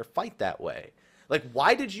designing your fight that way? Like,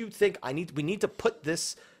 why did you think we need to put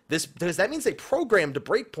this, because that means they programmed a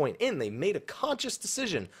breakpoint in. They made a conscious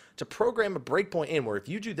decision to program a breakpoint in where if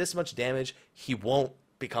you do this much damage, he won't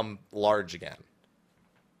become large again.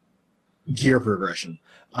 Gear progression.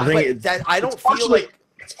 I think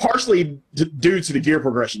it's partially due to the gear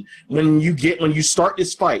progression. When you start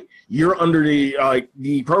this fight, you're under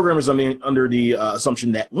the programmers under the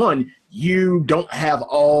assumption that, one, you don't have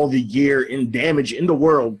all the gear and damage in the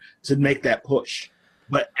world to make that push.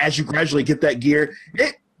 But as you gradually get that gear,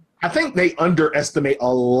 I think they underestimate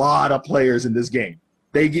a lot of players in this game.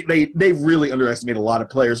 They really underestimate a lot of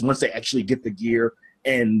players once they actually get the gear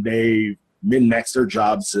and they min-max their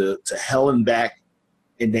jobs to hell and back,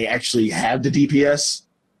 and they actually have the DPS.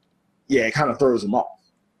 Yeah, it kind of throws them off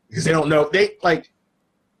because they don't know. They, like,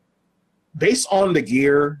 based on the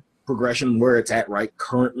gear progression where it's at right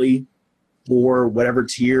currently for whatever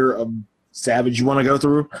tier of Savage you want to go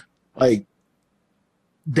through, like,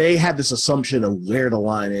 they have this assumption of where the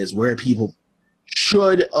line is, where people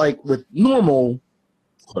should, like, with normal,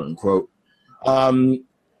 quote unquote,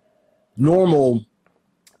 normal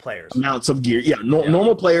players amounts of gear. Yeah,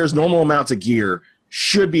 normal players, normal amounts of gear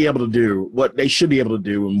should be able to do what they should be able to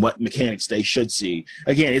do and what mechanics they should see.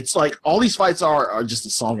 Again, it's like all these fights are just a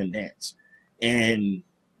song and dance, and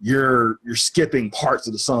you're skipping parts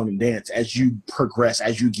of the song and dance as you progress,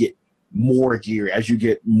 as you get more gear, as you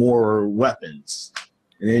get more weapons.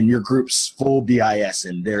 And then your group's full BIS,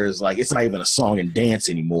 and there's like, it's not even a song and dance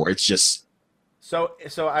anymore. It's just. So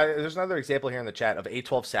there's another example here in the chat of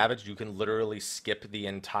A12 Savage. You can literally skip the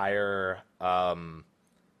entire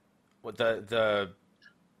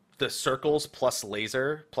the circles plus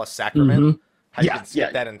laser plus sacrament. How you can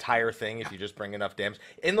skip that entire thing if you just bring enough damage.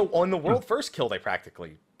 On the world first kill, they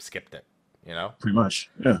practically skipped it. You know, pretty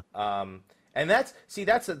much. Yeah. And that's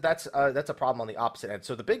a problem on the opposite end.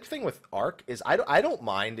 So the big thing with Arc is I don't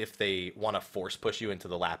mind if they want to force push you into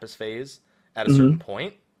the Lapis phase at a certain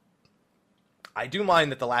point. I do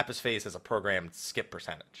mind that the Lapis phase has a programmed skip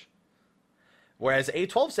percentage. Whereas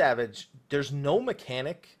A12 Savage, there's no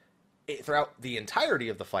mechanic throughout the entirety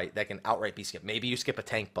of the fight that can outright be skipped. Maybe you skip a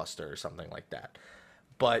Tank Buster or something like that.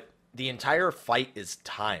 But the entire fight is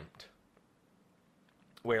timed.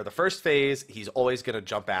 where the first phase, he's always going to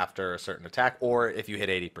jump after a certain attack, or if you hit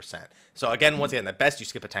 80%. So again, once again, the best, you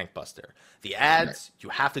skip a tank buster. The ads, you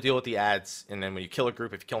have to deal with the ads, and then when you kill a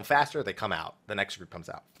group, if you kill them faster, they come out. The next group comes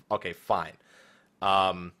out. Okay, fine.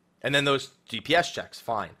 And then those DPS checks,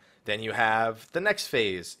 fine. Then you have the next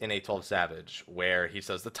phase in A12 Savage, where he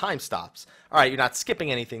says the time stops. All right, you're not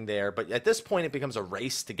skipping anything there, but at this point, it becomes a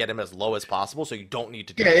race to get him as low as possible, so you don't need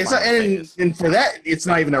to do and for that, it's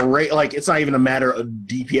not even a race. Like, it's not even a matter of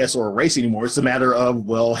DPS or a race anymore. It's a matter of,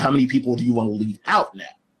 well, how many people do you want to leave out now?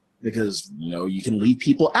 Because, you can leave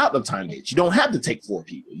people out of time gates. You don't have to take 4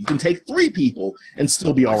 people. You can take 3 people and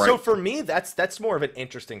still be all right. So for me, that's more of an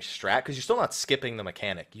interesting strat, because you're still not skipping the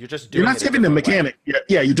mechanic. You're just doing. You're not skipping the mechanic.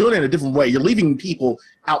 Yeah, you're doing it in a different way. You're leaving people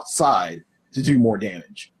outside to do more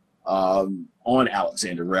damage on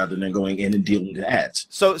Alexander rather than going in and dealing with ads.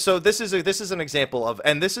 So this is an example of,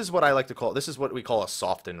 and this is what I like to call, this is what we call a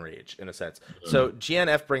soft enrage in a sense. So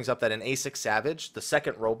GNF brings up that in A6 Savage, the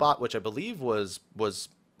second robot, which I believe was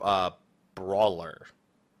Brawler,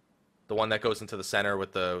 the one that goes into the center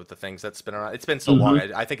with the things that spin around. It's been so long.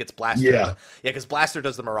 I think it's Blaster. Yeah, because Blaster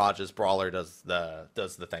does the mirages, Brawler does the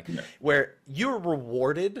thing. Yeah. Where you're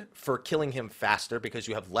rewarded for killing him faster because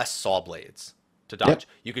you have less saw blades to dodge. Yep.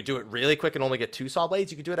 You could do it really quick and only get 2 saw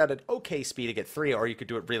blades. You could do it at an okay speed to get 3, or you could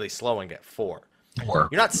do it really slow and get 4. You're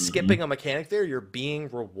not skipping a mechanic there. You're being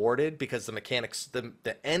rewarded because the mechanics,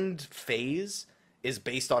 the end phase is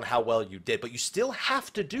based on how well you did, but you still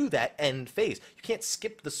have to do that end phase. You can't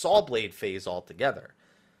skip the saw blade phase altogether.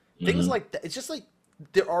 Things like that. It's just like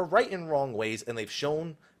there are right and wrong ways, and they've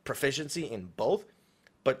shown proficiency in both.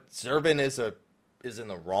 But Zervan is in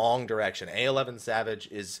the wrong direction. A11 Savage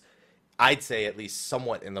is, I'd say, at least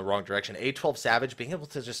somewhat in the wrong direction. A12 Savage being able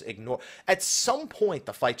to just ignore. At some point,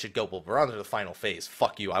 the fight should go. Well, we're under the final phase.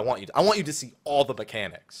 Fuck you. I want you to see all the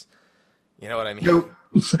mechanics. You know what I mean? Nope.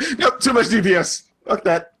 Too much DPS. Fuck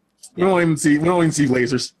that. We don't even see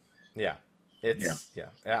lasers. Yeah.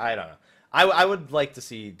 I don't know. I would like to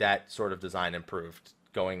see that sort of design improved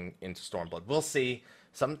going into Stormblood. We'll see.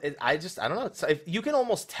 I don't know. You can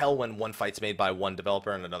almost tell when one fight's made by one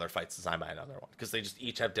developer and another fight's designed by another one, because they just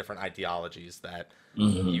each have different ideologies that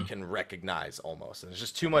you can recognize almost. And there's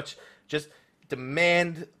just too much. Just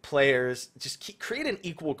demand players just create an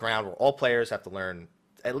equal ground where all players have to learn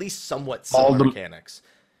at least somewhat similar mechanics.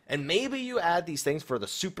 And maybe you add these things for the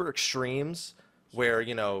super extremes where,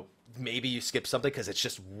 maybe you skip something because it's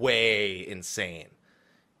just way insane.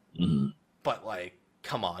 But, like,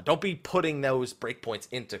 come on. Don't be putting those breakpoints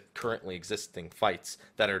into currently existing fights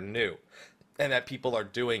that are new and that people are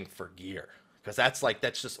doing for gear. Because that's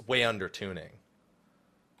just way under tuning.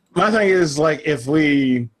 My thing is, like, if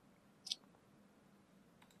you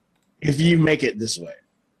make it this way.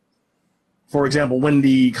 For example, when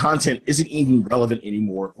the content isn't even relevant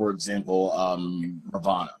anymore, for example,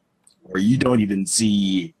 Ravana, where you don't even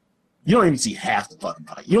see half the fucking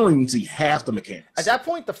fight. You don't even see half the mechanics. At that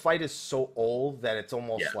point, the fight is so old that it's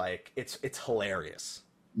almost like it's hilarious.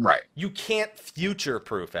 Right. You can't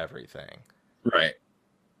future-proof everything. Right.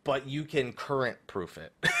 But you can current-proof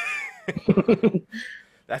it.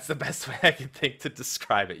 That's the best way I can think to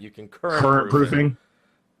describe it. You can current-proofing.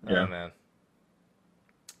 Yeah. Oh, man.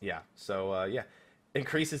 Yeah, so,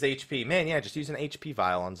 increases HP. Man, yeah, just use an HP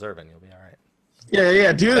vial on Zervan. You'll be all right.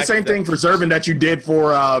 Yeah. Do the same thing for Zervan that you did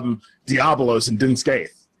for Diabolos and Din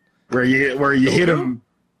Scaith, where you hit him.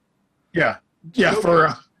 Yeah.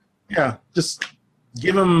 Just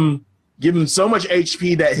give him so much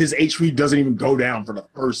HP that his HP doesn't even go down for the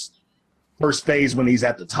first phase when he's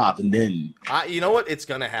at the top, and then. You know what? It's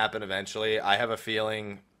gonna happen eventually. I have a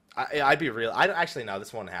feeling. I'd be real. I don't actually know.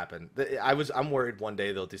 This won't happen. I'm worried one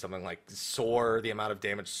day they'll do something like Soar, the amount of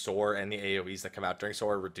damage Soar and the AoEs that come out during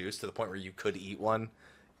Soar are reduced to the point where you could eat one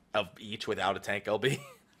of each without a tank LB.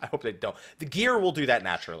 I hope they don't. The gear will do that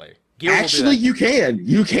naturally. Actually, you can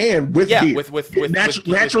with gear.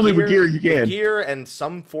 Naturally with gear you can. With gear and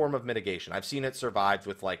some form of mitigation. I've seen it survive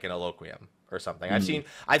with like an Eloquium or something.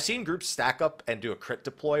 I've seen groups stack up and do a crit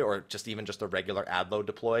deploy or just a regular ad load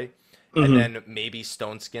deploy. And then maybe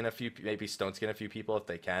stone skin a few people if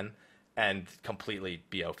they can, and completely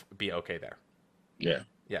be okay there. Yeah.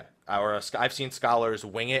 I've seen scholars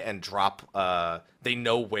wing it and drop. They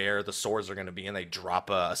know where the swords are going to be, and they drop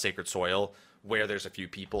a sacred soil where there's a few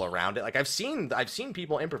people around it. Like I've seen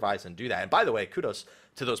people improvise and do that. And by the way, kudos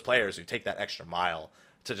to those players who take that extra mile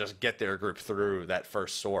to just get their group through that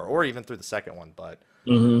first soar or even through the second one. But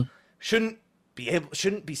shouldn't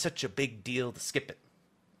be such a big deal to skip it.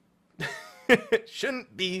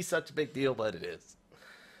 Shouldn't be such a big deal, but it is.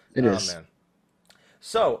 It is. Man.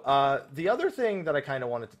 So the other thing that I kind of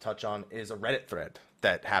wanted to touch on is a Reddit thread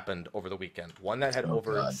that happened over the weekend. One that had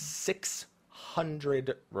over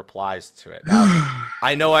 600 replies to it. Now,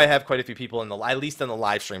 I know I have quite a few people at least in the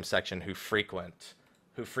live stream section who frequent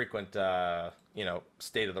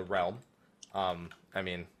State of the Realm. I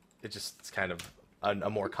mean, it's kind of a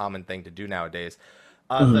more common thing to do nowadays.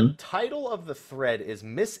 The title of the thread is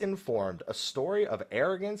 "Misinformed: A Story of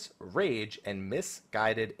Arrogance, Rage, and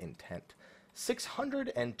Misguided Intent."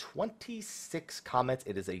 626 comments.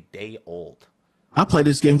 It is a day old. I play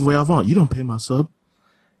this game the way I want. You don't pay my sub.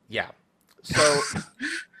 Yeah. So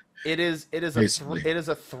it is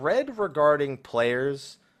a thread regarding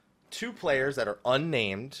players, 2 players that are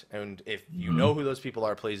unnamed, and if you know who those people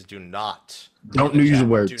are, please do not use your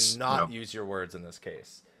words. Do not use your words in this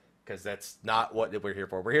case, because that's not what we're here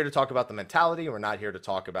for. We're here to talk about the mentality. We're not here to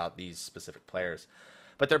talk about these specific players,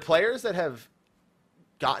 but they're players that have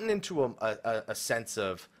gotten into a sense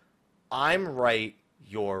of I'm right,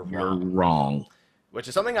 you're wrong. Which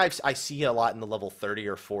is something I see a lot in the level 30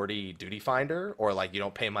 or 40 duty finder, or like you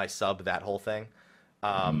don't pay my sub, that whole thing.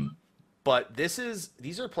 But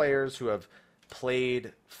these are players who have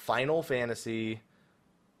played Final Fantasy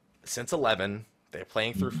since 11. They're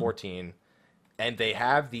playing through 14, and they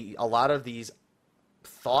have a lot of these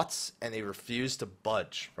thoughts, and they refuse to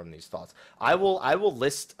budge from these thoughts. I will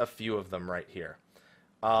list a few of them right here.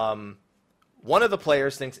 One of the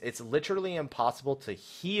players thinks it's literally impossible to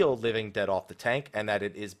heal Living Dead off the tank, and that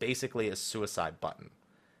it is basically a suicide button.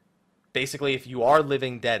 Basically, if you are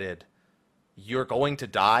Living Deaded, you're going to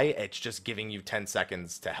die. It's just giving you 10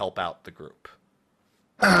 seconds to help out the group.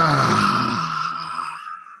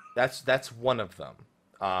 That's one of them.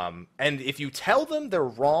 And if you tell them they're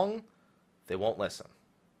wrong, they won't listen.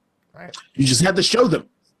 Right? You just have to show them.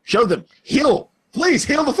 Show them. Heal. Please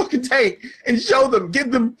heal the fucking tank and show them.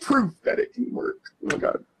 Give them proof that it can work. Oh my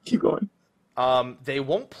god. Keep going. They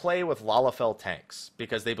won't play with Lalafell tanks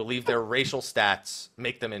because they believe their racial stats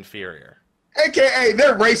make them inferior. AKA,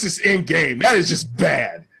 they're racist in game. That is just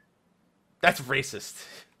bad. That's racist.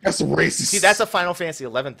 That's racist. See, that's a Final Fantasy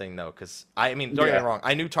 11 thing, though, because, don't get me wrong,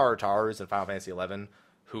 I knew Tarutarus in Final Fantasy 11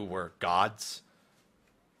 who were gods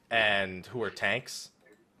and who were tanks,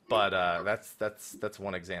 but that's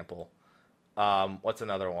one example. What's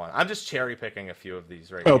another one? I'm just cherry picking a few of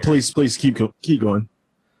these right here. Oh, please keep going.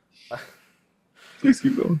 Please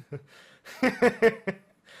keep going.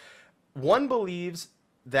 One believes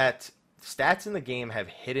that stats in the game have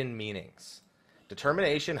hidden meanings.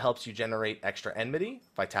 Determination helps you generate extra enmity,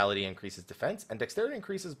 vitality increases defense, and dexterity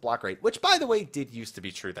increases block rate, which, by the way, did used to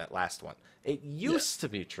be true, that last one. It used to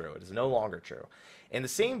be true. It is no longer true. In the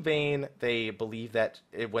same vein, they believe that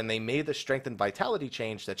when they made the strength and vitality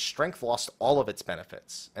change, that strength lost all of its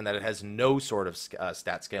benefits, and that it has no sort of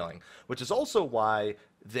stat scaling, which is also why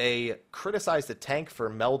they criticized the tank for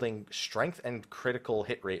melding strength and critical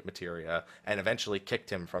hit rate materia, and eventually kicked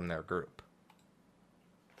him from their group.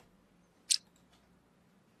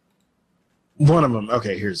 One of them,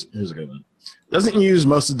 okay, here's a good one. Doesn't use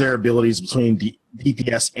most of their abilities between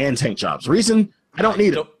DPS and tank jobs. Reason, I don't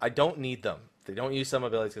need them. I don't need them. They don't use some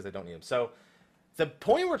abilities because I don't need them. So the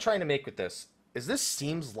point we're trying to make with this is this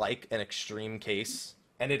seems like an extreme case,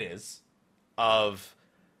 and it is, of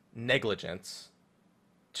negligence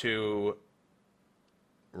to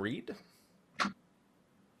read.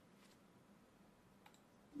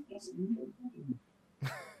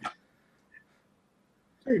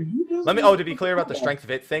 To be clear about the strength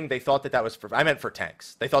of it thing, they thought that was I meant for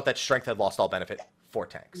tanks. They thought that strength had lost all benefit for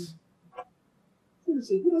tanks.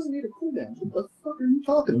 Who doesn't need a cooldown? What the fuck are you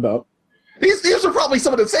talking about? These are probably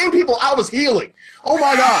some of the same people I was healing. Oh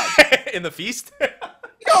my god! In the feast?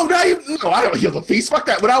 No, I don't heal the feast. Fuck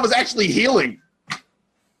that. When I was actually healing,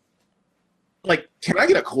 like, can I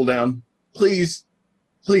get a cooldown, please?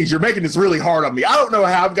 Please, you're making this really hard on me. I don't know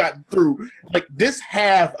how I've gotten through like this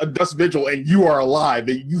half of Dust Vigil and you are alive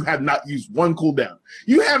and you have not used one cooldown.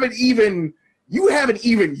 You haven't even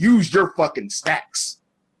used your fucking stacks.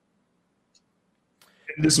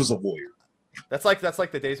 And this was a warrior. That's like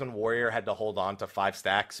the days when Warrior had to hold on to 5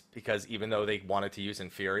 stacks because even though they wanted to use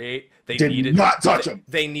Infuriate, they needed not touch them.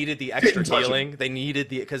 They needed the extra healing. They needed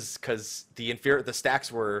because the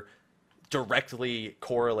stacks were directly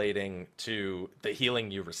correlating to the healing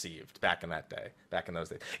you received back in those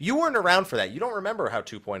days. You weren't around for that. You don't remember how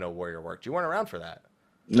 2.0 Warrior worked. You weren't around for that.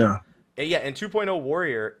 No. Yeah, in 2.0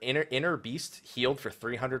 Warrior, Inner Beast healed for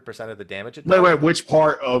 300% of the damage. Wait, which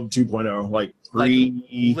part of 2.0? Like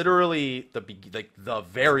literally the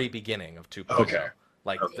very beginning of 2.0. Okay.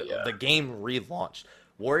 The game relaunched.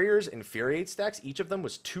 Warriors Infuriate stacks, each of them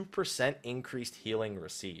was 2% increased healing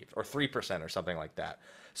received, or 3% or something like that.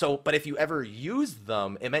 So, but if you ever used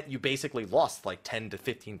them, it meant you basically lost like 10 to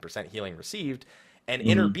 15% healing received, and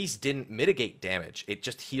Inner Beast didn't mitigate damage. It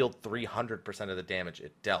just healed 300% of the damage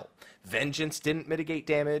it dealt. Vengeance didn't mitigate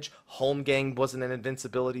damage. Holmgang wasn't an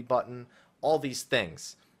invincibility button. All these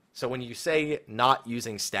things. So when you say not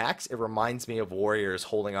using stacks, it reminds me of Warriors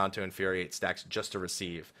holding on to Infuriate stacks just to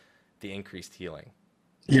receive the increased healing.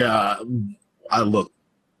 Yeah, I look,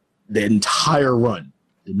 the entire run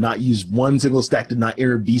did not use one single stack, did not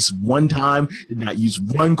Inner Beast one time, did not use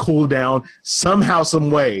one cooldown. Somehow,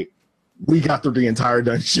 some way, we got through the entire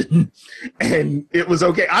dungeon, and it was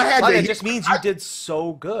okay. I had that just means you did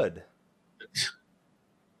so good.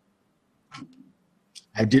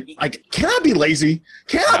 I did. Like, can I be lazy?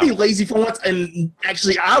 Can I be lazy for once? And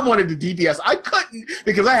actually, I wanted the DPS. I couldn't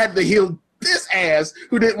because I had to heal this ass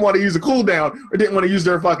who didn't want to use a cooldown or didn't want to use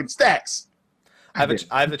their fucking stacks. I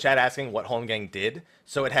have the chat asking what Holmgang did.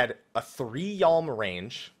 So it had a 3 Yalm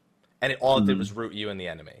range, and all it did was root you and the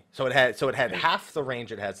enemy. So it had half the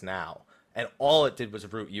range it has now, and all it did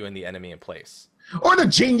was root you and the enemy in place. Or the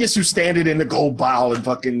genius who standed in the gold bile in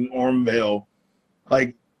fucking Ormvale,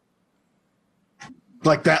 like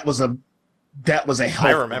that was a help.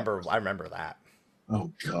 I remember that.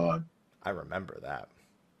 Oh God, I remember that.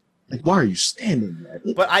 Like, why are you standing there?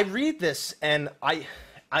 But I read this and I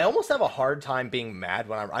almost have a hard time being mad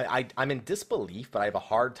when I'm in disbelief, but I have a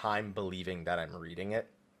hard time believing that I'm reading it.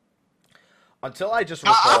 Until I just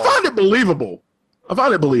recall, I find it believable.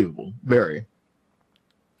 Very.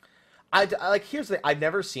 Here's the thing. I've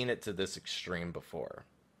never seen it to this extreme before.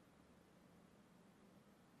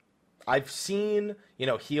 I've seen,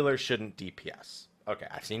 healers shouldn't DPS. Okay,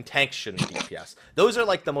 I've seen tanks shouldn't DPS. Those are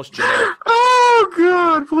like the most generic. Oh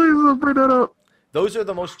God, please don't bring that up. Those are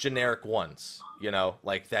the most generic ones,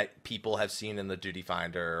 like that people have seen in the Duty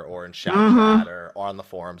Finder or in Shout Chat or on the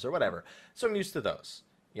forums or whatever. So I'm used to those,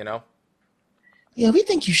 Yeah, we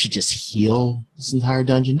think you should just heal this entire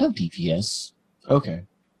dungeon. No DPS. Okay.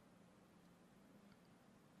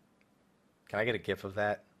 Can I get a GIF of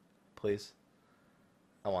that, please?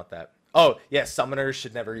 I want that. Oh, yeah, summoners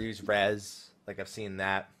should never use res. Like, I've seen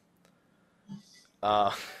that.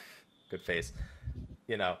 Good face.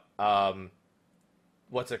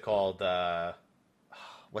 What's it called?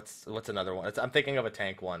 What's another one? I'm thinking of a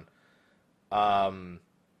tank one.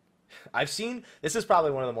 I've seen, this is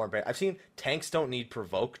probably one of the more, I've seen tanks don't need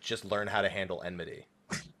provoke, just learn how to handle enmity.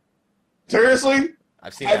 Seriously?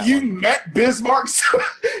 I've seen. Have you met Bismarck?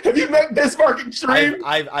 Have you met Bismarck Extreme?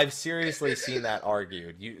 I've seriously seen that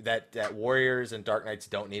argued. That warriors and dark knights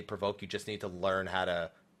don't need provoke. You just need to learn how to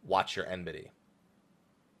watch your enmity.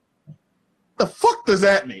 The fuck does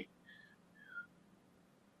that mean?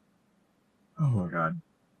 Oh my God!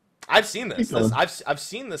 I've seen this. I've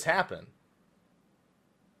seen this happen.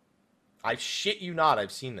 I shit you not.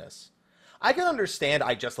 I've seen this. I can understand.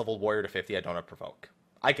 I just leveled warrior to 50. I don't have provoke.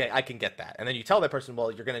 I can get that. And then you tell that person,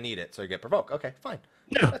 well, you're going to need it, so you get provoke. Okay, fine.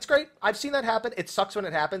 Yeah. That's great. I've seen that happen. It sucks when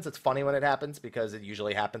it happens. It's funny when it happens because it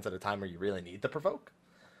usually happens at a time where you really need the provoke.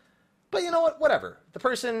 But you know what? Whatever. The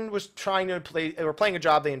person was trying to play, they were playing a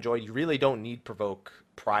job they enjoyed. You really don't need provoke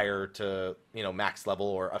prior to, max level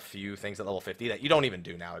or a few things at level 50 that you don't even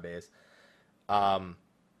do nowadays.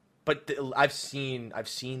 But I've seen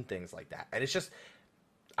things like that. And it's just,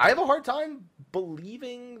 I have a hard time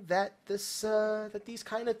believing that that these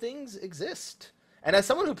kind of things exist. And as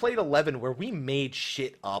someone who played 11, where we made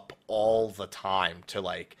shit up all the time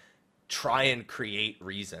to try and create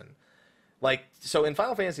reason. So in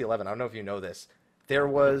Final Fantasy 11, I don't know if you know this, there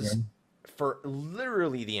was for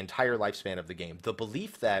literally the entire lifespan of the game, the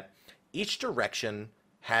belief that each direction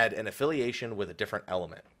had an affiliation with a different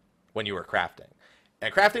element when you were crafting.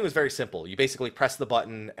 And crafting was very simple. You basically press the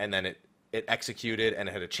button and then it executed, and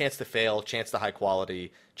it had a chance to fail, chance to high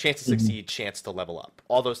quality, chance to succeed, chance to level up.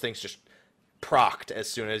 All those things just procced as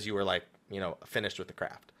soon as you were finished with the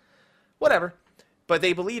craft. Whatever. But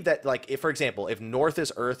they believe that if, for example, if north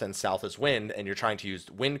is earth and south is wind, and you're trying to use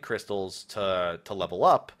wind crystals to level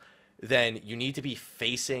up, then you need to be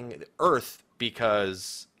facing earth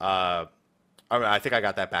because I think I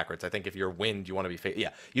got that backwards. I think if you're wind, you want to be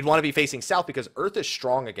you'd want to be facing south because earth is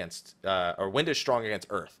strong against or wind is strong against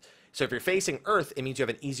earth. So if you're facing earth, it means you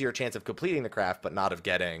have an easier chance of completing the craft, but not of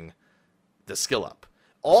getting the skill up.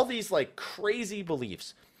 All these crazy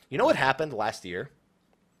beliefs. You know what happened last year?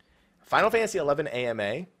 Final Fantasy 11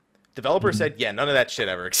 AMA, developers said, yeah, none of that shit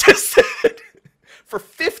ever existed. For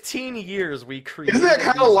 15 years, we created. Isn't that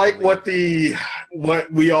kind of like what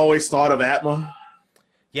we always thought of Atma?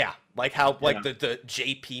 Yeah, Like how like the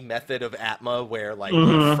JP method of Atma, where like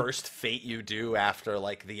the first fate you do after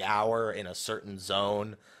like the hour in a certain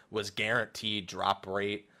zone was guaranteed drop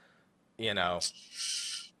rate, you know.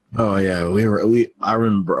 Oh yeah, I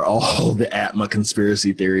remember all the Atma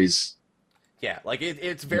conspiracy theories. Yeah, like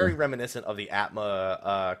it's very reminiscent of the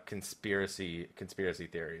Atma conspiracy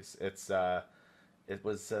theories. It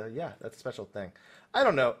was that's a special thing. I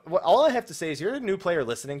don't know. All I have to say is you're a new player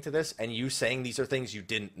listening to this and you saying these are things you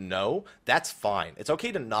didn't know. That's fine. It's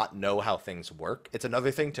okay to not know how things work. It's another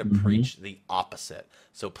thing to preach the opposite.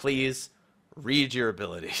 So please read your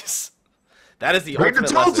abilities. That is the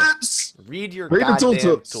ultimate lesson. Read your goddamn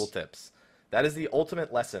tooltips. That is the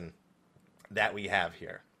ultimate lesson that we have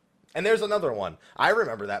here. And there's another one. I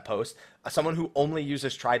remember that post. Someone who only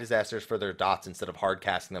uses Try Disasters for their dots instead of hard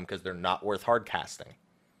casting them because they're not worth hard casting.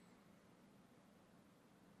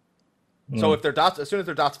 So if their dots, as soon as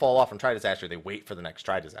their dots fall off from Try Disaster, they wait for the next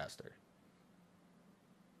Try Disaster.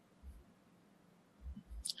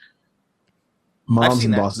 Mobs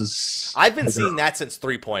and bosses. I've been seeing that since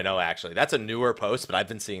 3.0, actually. That's a newer post, but I've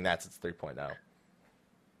been seeing that since 3.0.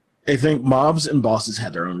 I think mobs and bosses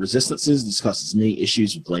had their own resistances, discusses many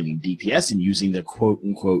issues with blaming DPS and using the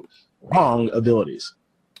quote-unquote wrong abilities.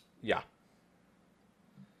 Yeah.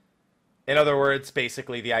 In other words,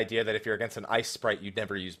 basically the idea that if you're against an ice sprite, you'd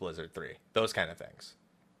never use Blizzard 3. Those kind of things.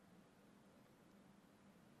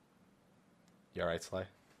 You alright, Sly?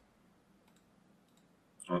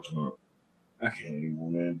 I can't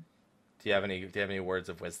anymore, man. Do you have any words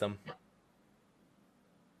of wisdom?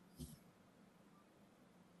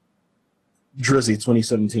 Drizzy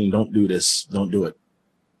 2017, don't do this. Don't do it.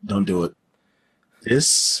 Don't do it.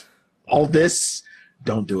 All this,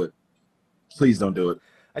 don't do it. Please don't do it.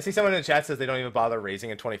 I see someone in the chat says they don't even bother raising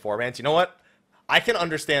in 24-mans. You know what? I can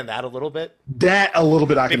understand that a little bit. I can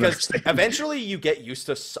understand. Because eventually you get used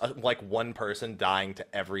to like one person dying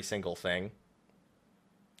to every single thing.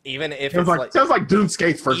 Even if sounds like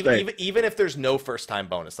Doomskate's first day. Even if there's no first time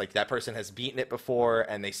bonus, like that person has beaten it before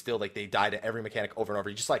and they still like they die to every mechanic over and over.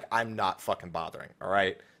 You're just like, I'm not fucking bothering. All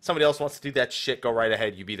right, somebody else wants to do that shit. Go right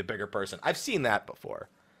ahead. You be the bigger person. I've seen that before.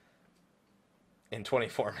 In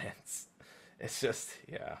 24-mans, it's just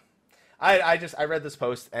I read this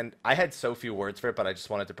post and I had so few words for it, but I just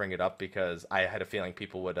wanted to bring it up because I had a feeling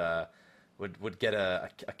people would get a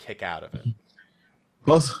kick out of it.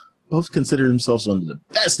 Both consider themselves one of the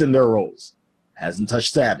best in their roles. Hasn't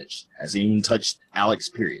touched Savage. Hasn't even touched Alex,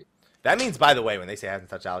 period. That means, by the way, when they say hasn't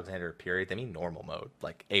touched Alexander, period, they mean normal mode,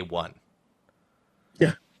 like A1.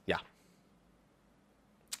 Yeah. Yeah.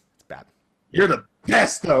 It's bad. You're the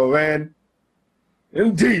best, though, man.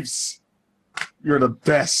 In Deeps, you're the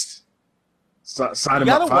best. Sign you him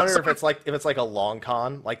gotta up. wonder if it's like a long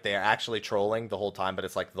con, like they're actually trolling the whole time, but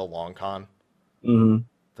it's like the long con. Mm-hmm.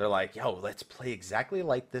 They're like, yo, let's play exactly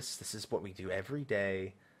like this. This is what we do every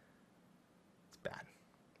day. It's bad.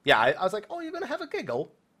 Yeah, I was like, oh, you're going to have a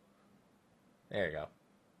giggle. There you go.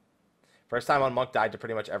 First time on Monk died to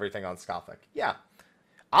pretty much everything on Skothic. Yeah.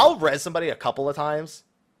 I'll res somebody a couple of times,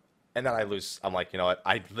 and then I lose. I'm like, you know what?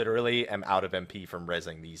 I literally am out of MP from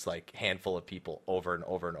resing these like handful of people over and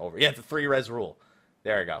over and over. Yeah, the 3 res rule.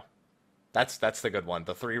 There you go. That's the good one.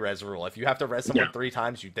 The 3 res rule. If you have to res someone 3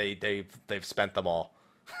 times, they've spent them all.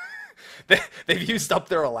 They've used up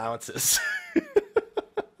their allowances.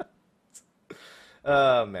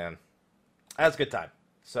 Oh man, that was a good time.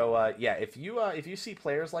 So yeah, if you see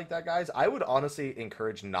players like that, guys, I would honestly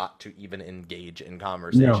encourage not to even engage in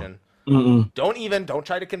conversation. No. Don't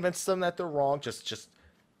try to convince them that they're wrong. Just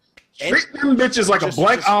treat them bitches like a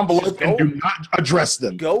blank envelope and do not address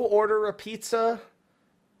them. Go order a pizza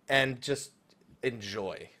and just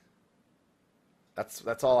enjoy.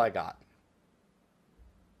 That's all I got.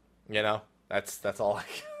 You know, that's all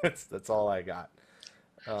that's all I got.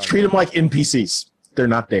 Treat them like NPCs. They're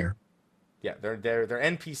not there. Yeah, they're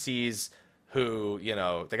NPCs who, you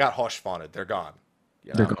know, they got hosh faunted. They're gone.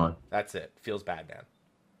 You know? They're gone. That's it. Feels bad, man.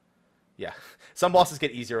 Yeah. Some bosses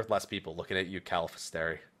get easier with less people. Looking at you,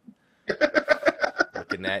 Calfasteri.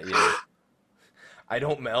 Looking at you. I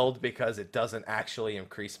don't meld because it doesn't actually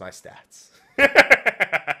increase my stats.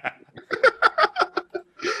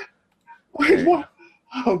 Wait, what?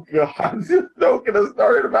 Oh, God. Don't get us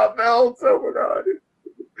started about meld. Oh, my God.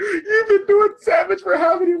 You've been doing Savage for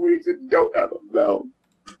how many weeks and don't have a meld?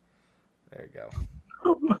 There you go.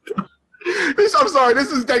 Oh, my God. I'm sorry.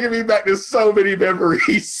 This is taking me back to so many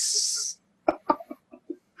memories.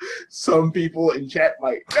 Some people in chat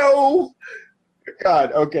might know.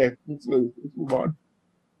 God, okay. Let's move on.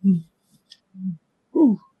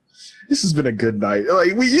 Ooh. This has been a good night. Like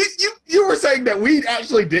you were saying that we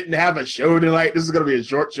actually didn't have a show tonight. This is gonna be a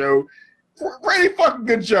short show. Pretty fucking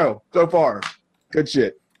good show so far. Good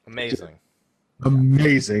shit. Amazing.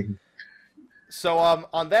 Amazing. So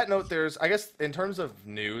on that note, there's, I guess, in terms of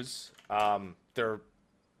news, there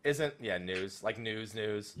isn't news.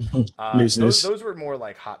 News. Those were more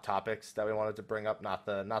like hot topics that we wanted to bring up, not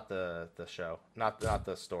the show, not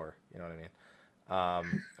the store. You know what I mean?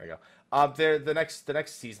 There you go. The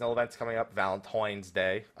next seasonal event's coming up, Valentine's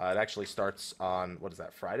Day. It actually starts on, what is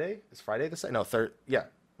that, Friday? Is Friday the second? No, Thursday.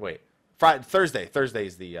 Thursday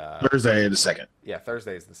is the Thursday the 2nd. Yeah,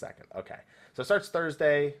 Thursday is the 2nd. Okay. So it starts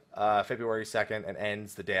Thursday, February 2nd, and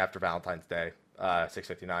ends the day after Valentine's Day,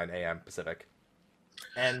 6:59 a.m. Pacific.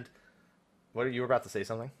 And what you were about to say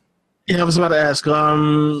something? Yeah, I was about to ask.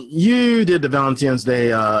 You did the Valentine's Day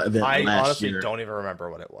event I last honestly year. don't even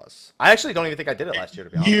remember what it was. I actually don't even think I did it last year, to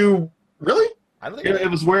be honest. You really? I don't think I did.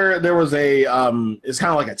 It was where there was a it's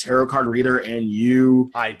kind of like a tarot card reader, and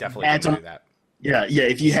you I definitely had didn't to- do that. yeah.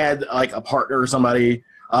 If you had like a partner or somebody,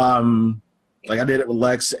 like I did it with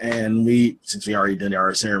Lex, and since we already did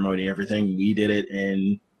our ceremony and everything, we did it,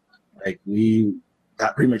 and like we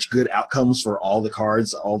got pretty much good outcomes for all the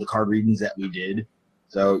card readings that we did.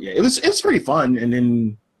 So yeah, it was pretty fun. And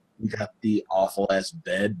then we got the awful ass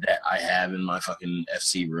bed that I have in my fucking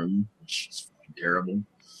FC room, which is fucking terrible.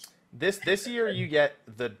 This year you get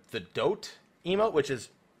the dote emote, which is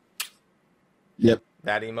Yep.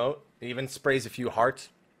 that emote. It even sprays a few hearts.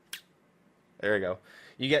 There you go.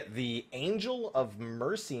 You get the Angel of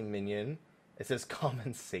Mercy minion. It says, "Come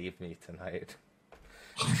and save me tonight."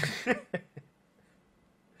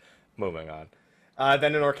 Moving on.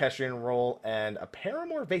 Then an orchestrion roll and a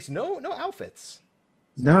Paramore vase. No outfits.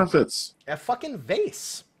 No, if it's A fucking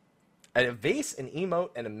vase. A vase, an emote,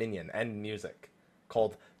 and a minion, and music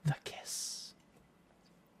called The Kiss.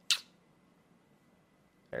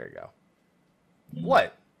 There you go.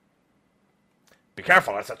 What? Be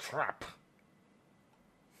careful, it's a trap.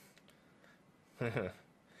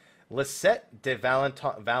 Lisette de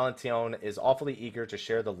Valentine is awfully eager to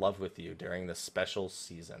share the love with you during this special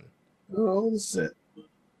season. oh, that's it.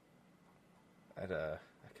 That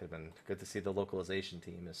could have been good to see the localization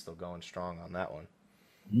team is still going strong on that one.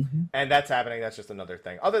 Mm-hmm. And that's happening. That's just another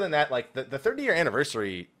thing. Other than that, like the 30-year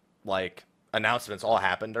anniversary, like announcements all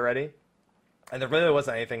happened already. And there really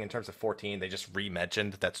wasn't anything in terms of 14. They just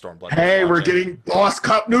re-mentioned that Stormblood. Hey, we're getting Boss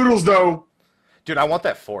Cup noodles though. Dude, I want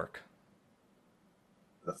that fork.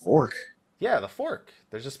 The fork. Yeah, the fork.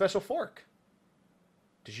 There's a special fork.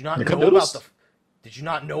 Did you not The know noodles? about the? Did you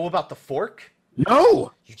not know about the fork?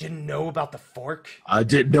 No, You didn't know about the fork? I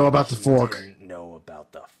didn't know about the You fork. didn't know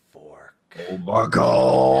about the fork. Oh my How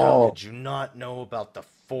god! did you not know about the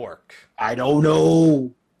fork? I don't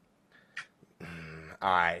know. All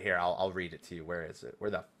right, here, I'll read it to you. Where is it? Where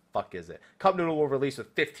the fuck is it? Cup Noodle will release with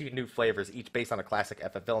 15 new flavors, each based on a classic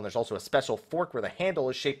FFL, and there's also a special fork where the handle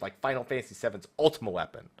is shaped like Final Fantasy VII's Ultima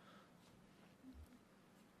Weapon.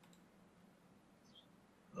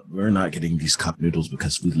 We're not getting these cup noodles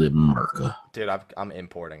because we live in America. Dude, I'm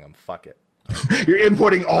importing them. Fuck it. You're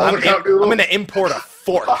importing all the cup I'm noodles. going to import a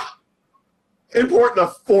fork. Import the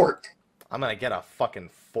fork. I'm going to get a fucking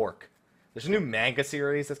fork. There's a new manga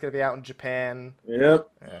series that's going to be out in Japan. Yep.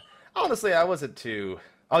 Honestly, I wasn't too...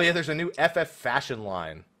 Oh, yeah, there's a new FF fashion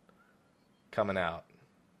line coming out.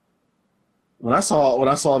 When I saw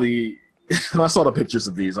the when I saw the pictures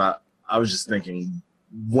of these, I was just thinking,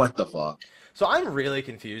 what the fuck? So I'm really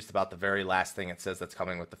confused about the very last thing it says that's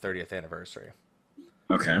coming with the 30th anniversary.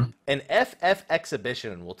 Okay. An FF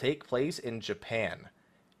exhibition will take place in Japan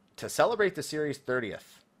to celebrate the series'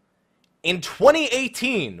 30th in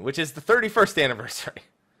 2018, which is the 31st anniversary.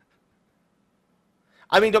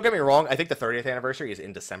 I mean, don't get me wrong. I think the 30th anniversary is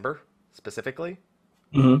in December, specifically,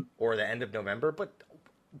 Mm-hmm. or the end of November, but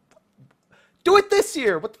do it this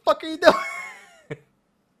year. What the fuck are you doing?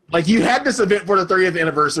 Like you had this event for the 30th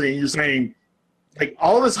anniversary, and you're saying, like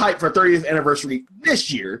all this hype for 30th anniversary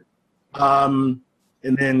this year, and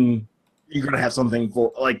then you're gonna have something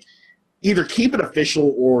for like either keep it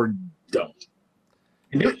official or don't.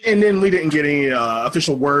 And then we didn't get any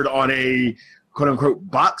official word on a quote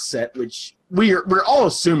unquote box set, which we're all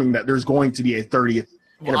assuming that there's going to be a 30th.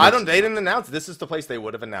 Well, they didn't announce it. This is the place they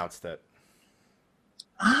would have announced it.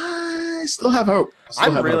 I still have hope.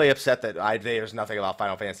 I'm really upset that there's nothing about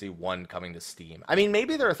Final Fantasy 1 coming to Steam. I mean,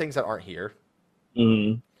 maybe there are things that aren't here,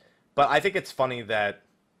 Mm-hmm. but I think it's funny that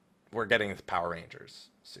we're getting the Power Rangers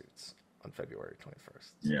suits on February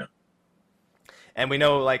 21st. Yeah. And we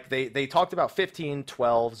know, like, they talked about 15,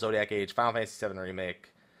 12, Zodiac Age, Final Fantasy 7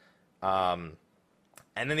 Remake,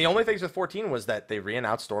 And then the only things with 14 was that they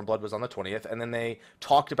re-announced Stormblood was on the 20th, and then they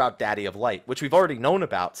talked about Daddy of Light, which we've already known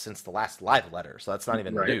about since the last live letter, so that's not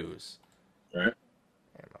even news. Right.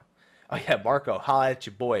 Oh yeah, Marco, holla at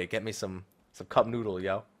your boy. Get me some cup noodle,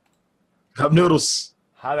 yo. Cup noodles.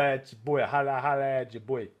 Holla at your boy. Holla at your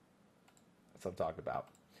boy. That's what I'm talking about.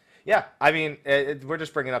 Yeah, I mean, we're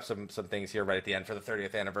just bringing up some things here right at the end for the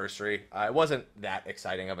 30th anniversary. It wasn't that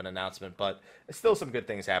exciting of an announcement, but it's still some good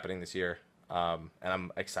things happening this year. And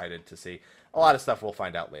I'm excited to see a lot of stuff we'll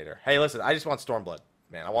find out later. Hey, listen, I just want Stormblood,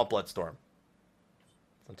 man. I want Bloodstorm.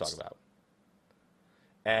 That's what I'm talking about.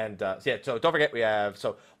 And so don't forget we have,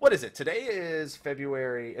 so what is it? Today is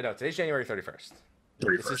today's January 31st.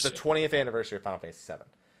 This is the 20th anniversary of Final Fantasy VII.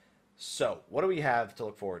 So what do we have to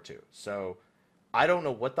look forward to? So I don't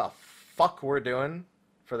know what the fuck we're doing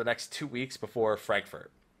for the next 2 weeks before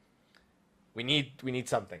Frankfurt. We need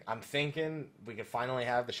something. I'm thinking we could finally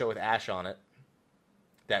have the show with Ash on it.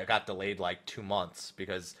 That got delayed like 2 months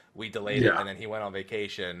because we delayed it and then he went on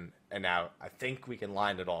vacation, and now I think we can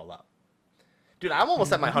line it all up. Dude, I'm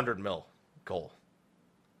almost at my 100 mil goal.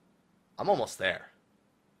 I'm almost there.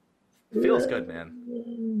 Feels good,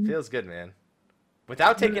 man. Feels good, man.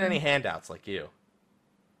 Without taking any handouts like you.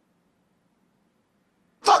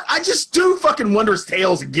 Fuck, I just do fucking Wondrous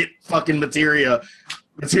Tales and get fucking materia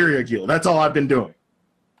kill. That's all I've been doing.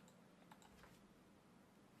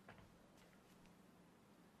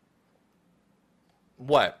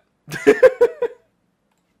 What? It's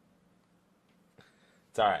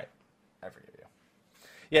all right. I forgive you.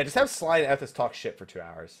 Yeah, just have Sly and Ethos talk shit for 2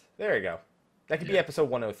 hours. There you go. That could be episode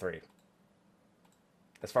 103.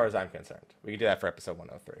 As far as I'm concerned. We can do that for episode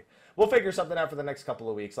 103. We'll figure something out for the next couple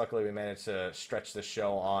of weeks. Luckily, we managed to stretch this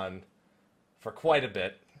show on for quite a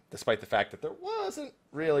bit, despite the fact that there wasn't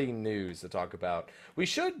really news to talk about. We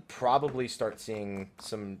should probably start seeing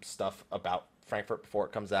some stuff about Frankfurt before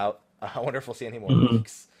it comes out. I wonder if we'll see any more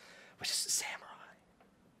leaks. Which is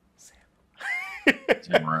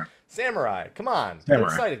Samurai. Samurai. Come on. Get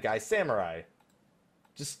excited, guys. Samurai.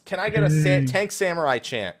 Just, can I get a Tank Samurai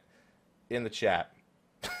chant in the chat?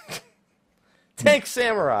 Tank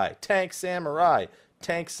Samurai. Tank Samurai.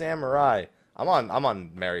 Tank Samurai. I'm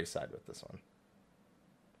on Mary's side with this one.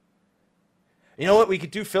 You know what? We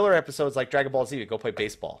could do filler episodes like Dragon Ball Z to go play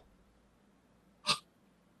baseball.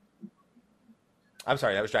 I'm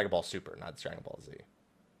sorry, that was Dragon Ball Super, not Dragon Ball Z.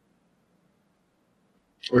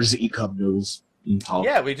 Or just eat cup noodles.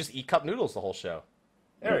 Yeah, we just eat cup noodles the whole show.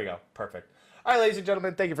 There we go. Perfect. All right, ladies and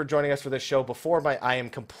gentlemen, thank you for joining us for this show. I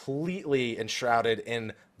am completely enshrouded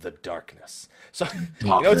in the darkness. So, you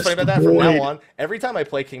know what's funny about that? From now on, every time I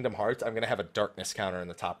play Kingdom Hearts, I'm going to have a darkness counter in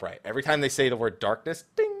the top right. Every time they say the word darkness,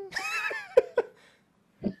 ding.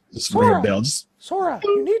 Just ring a bell. Sora,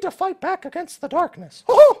 you need to fight back against the darkness.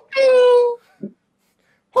 Oh!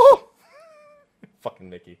 Oh! Fucking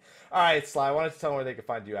Nikki. All right, Sly, why don't you tell them where they can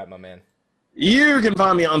find you at, my man? You can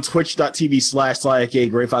find me on twitch.tv/Sly aka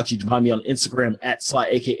Gray Fox. You can find me on Instagram at Sly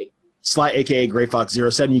aka Gray Fox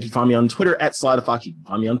 07. You can find me on Twitter at Sly the Fox. You can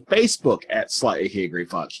find me on Facebook at Sly aka Gray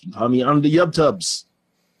Fox. You can find me on the YubTubs.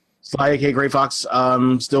 Sly aka Gray Fox.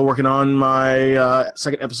 Still working on my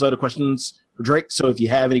second episode of Questions for Drake. So if you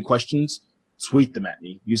have any questions, tweet them at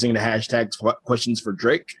me using the hashtag Questions for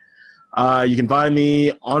Drake. You can find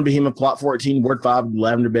me on Behemoth Plot 14, Ward 5,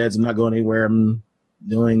 Lavender Beds. I'm not going anywhere. I'm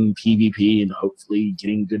doing PvP and hopefully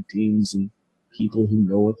getting good teams and people who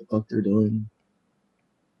know what the fuck they're doing.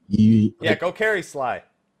 Go carry Sly.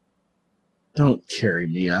 Don't carry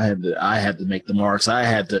me. I had to make the marks. I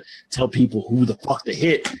had to tell people who the fuck to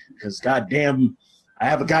hit because goddamn, I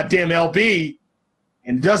have a goddamn LB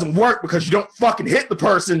and it doesn't work because you don't fucking hit the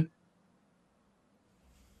person.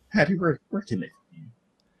 Happy birthday. Where can they?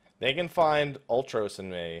 They can find Ultros and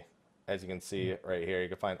me, as you can see right here. You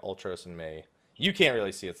can find Ultros and me. You can't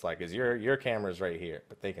really see it, Sly, because your camera's right here,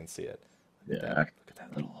 but they can see it. Look at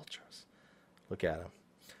that little Ultros. Look at him.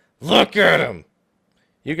 Look at him!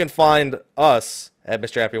 You can find us at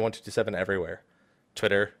Mr. Happy1227 everywhere.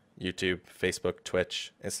 Twitter, YouTube, Facebook,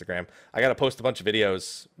 Twitch, Instagram. I got to post a bunch of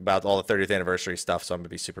videos about all the 30th anniversary stuff, so I'm going to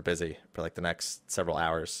be super busy for like the next several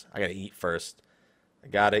hours. I got to eat first. I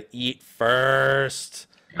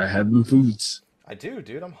have them foods. I do,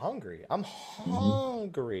 dude. I'm hungry. I'm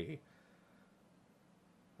hungry.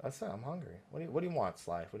 That's it. I'm hungry. What do you want,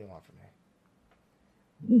 Sly? What do you want from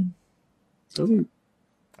me?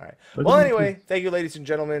 All right. Well, anyway, thank you, ladies and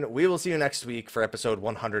gentlemen. We will see you next week for episode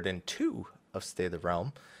 102 of State of the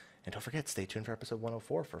Realm. And don't forget, stay tuned for episode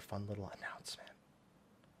 104 for a fun little announcement.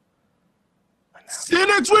 See you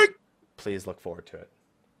next week. Please look forward to it.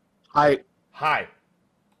 Hi. All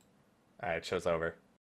right, show's over.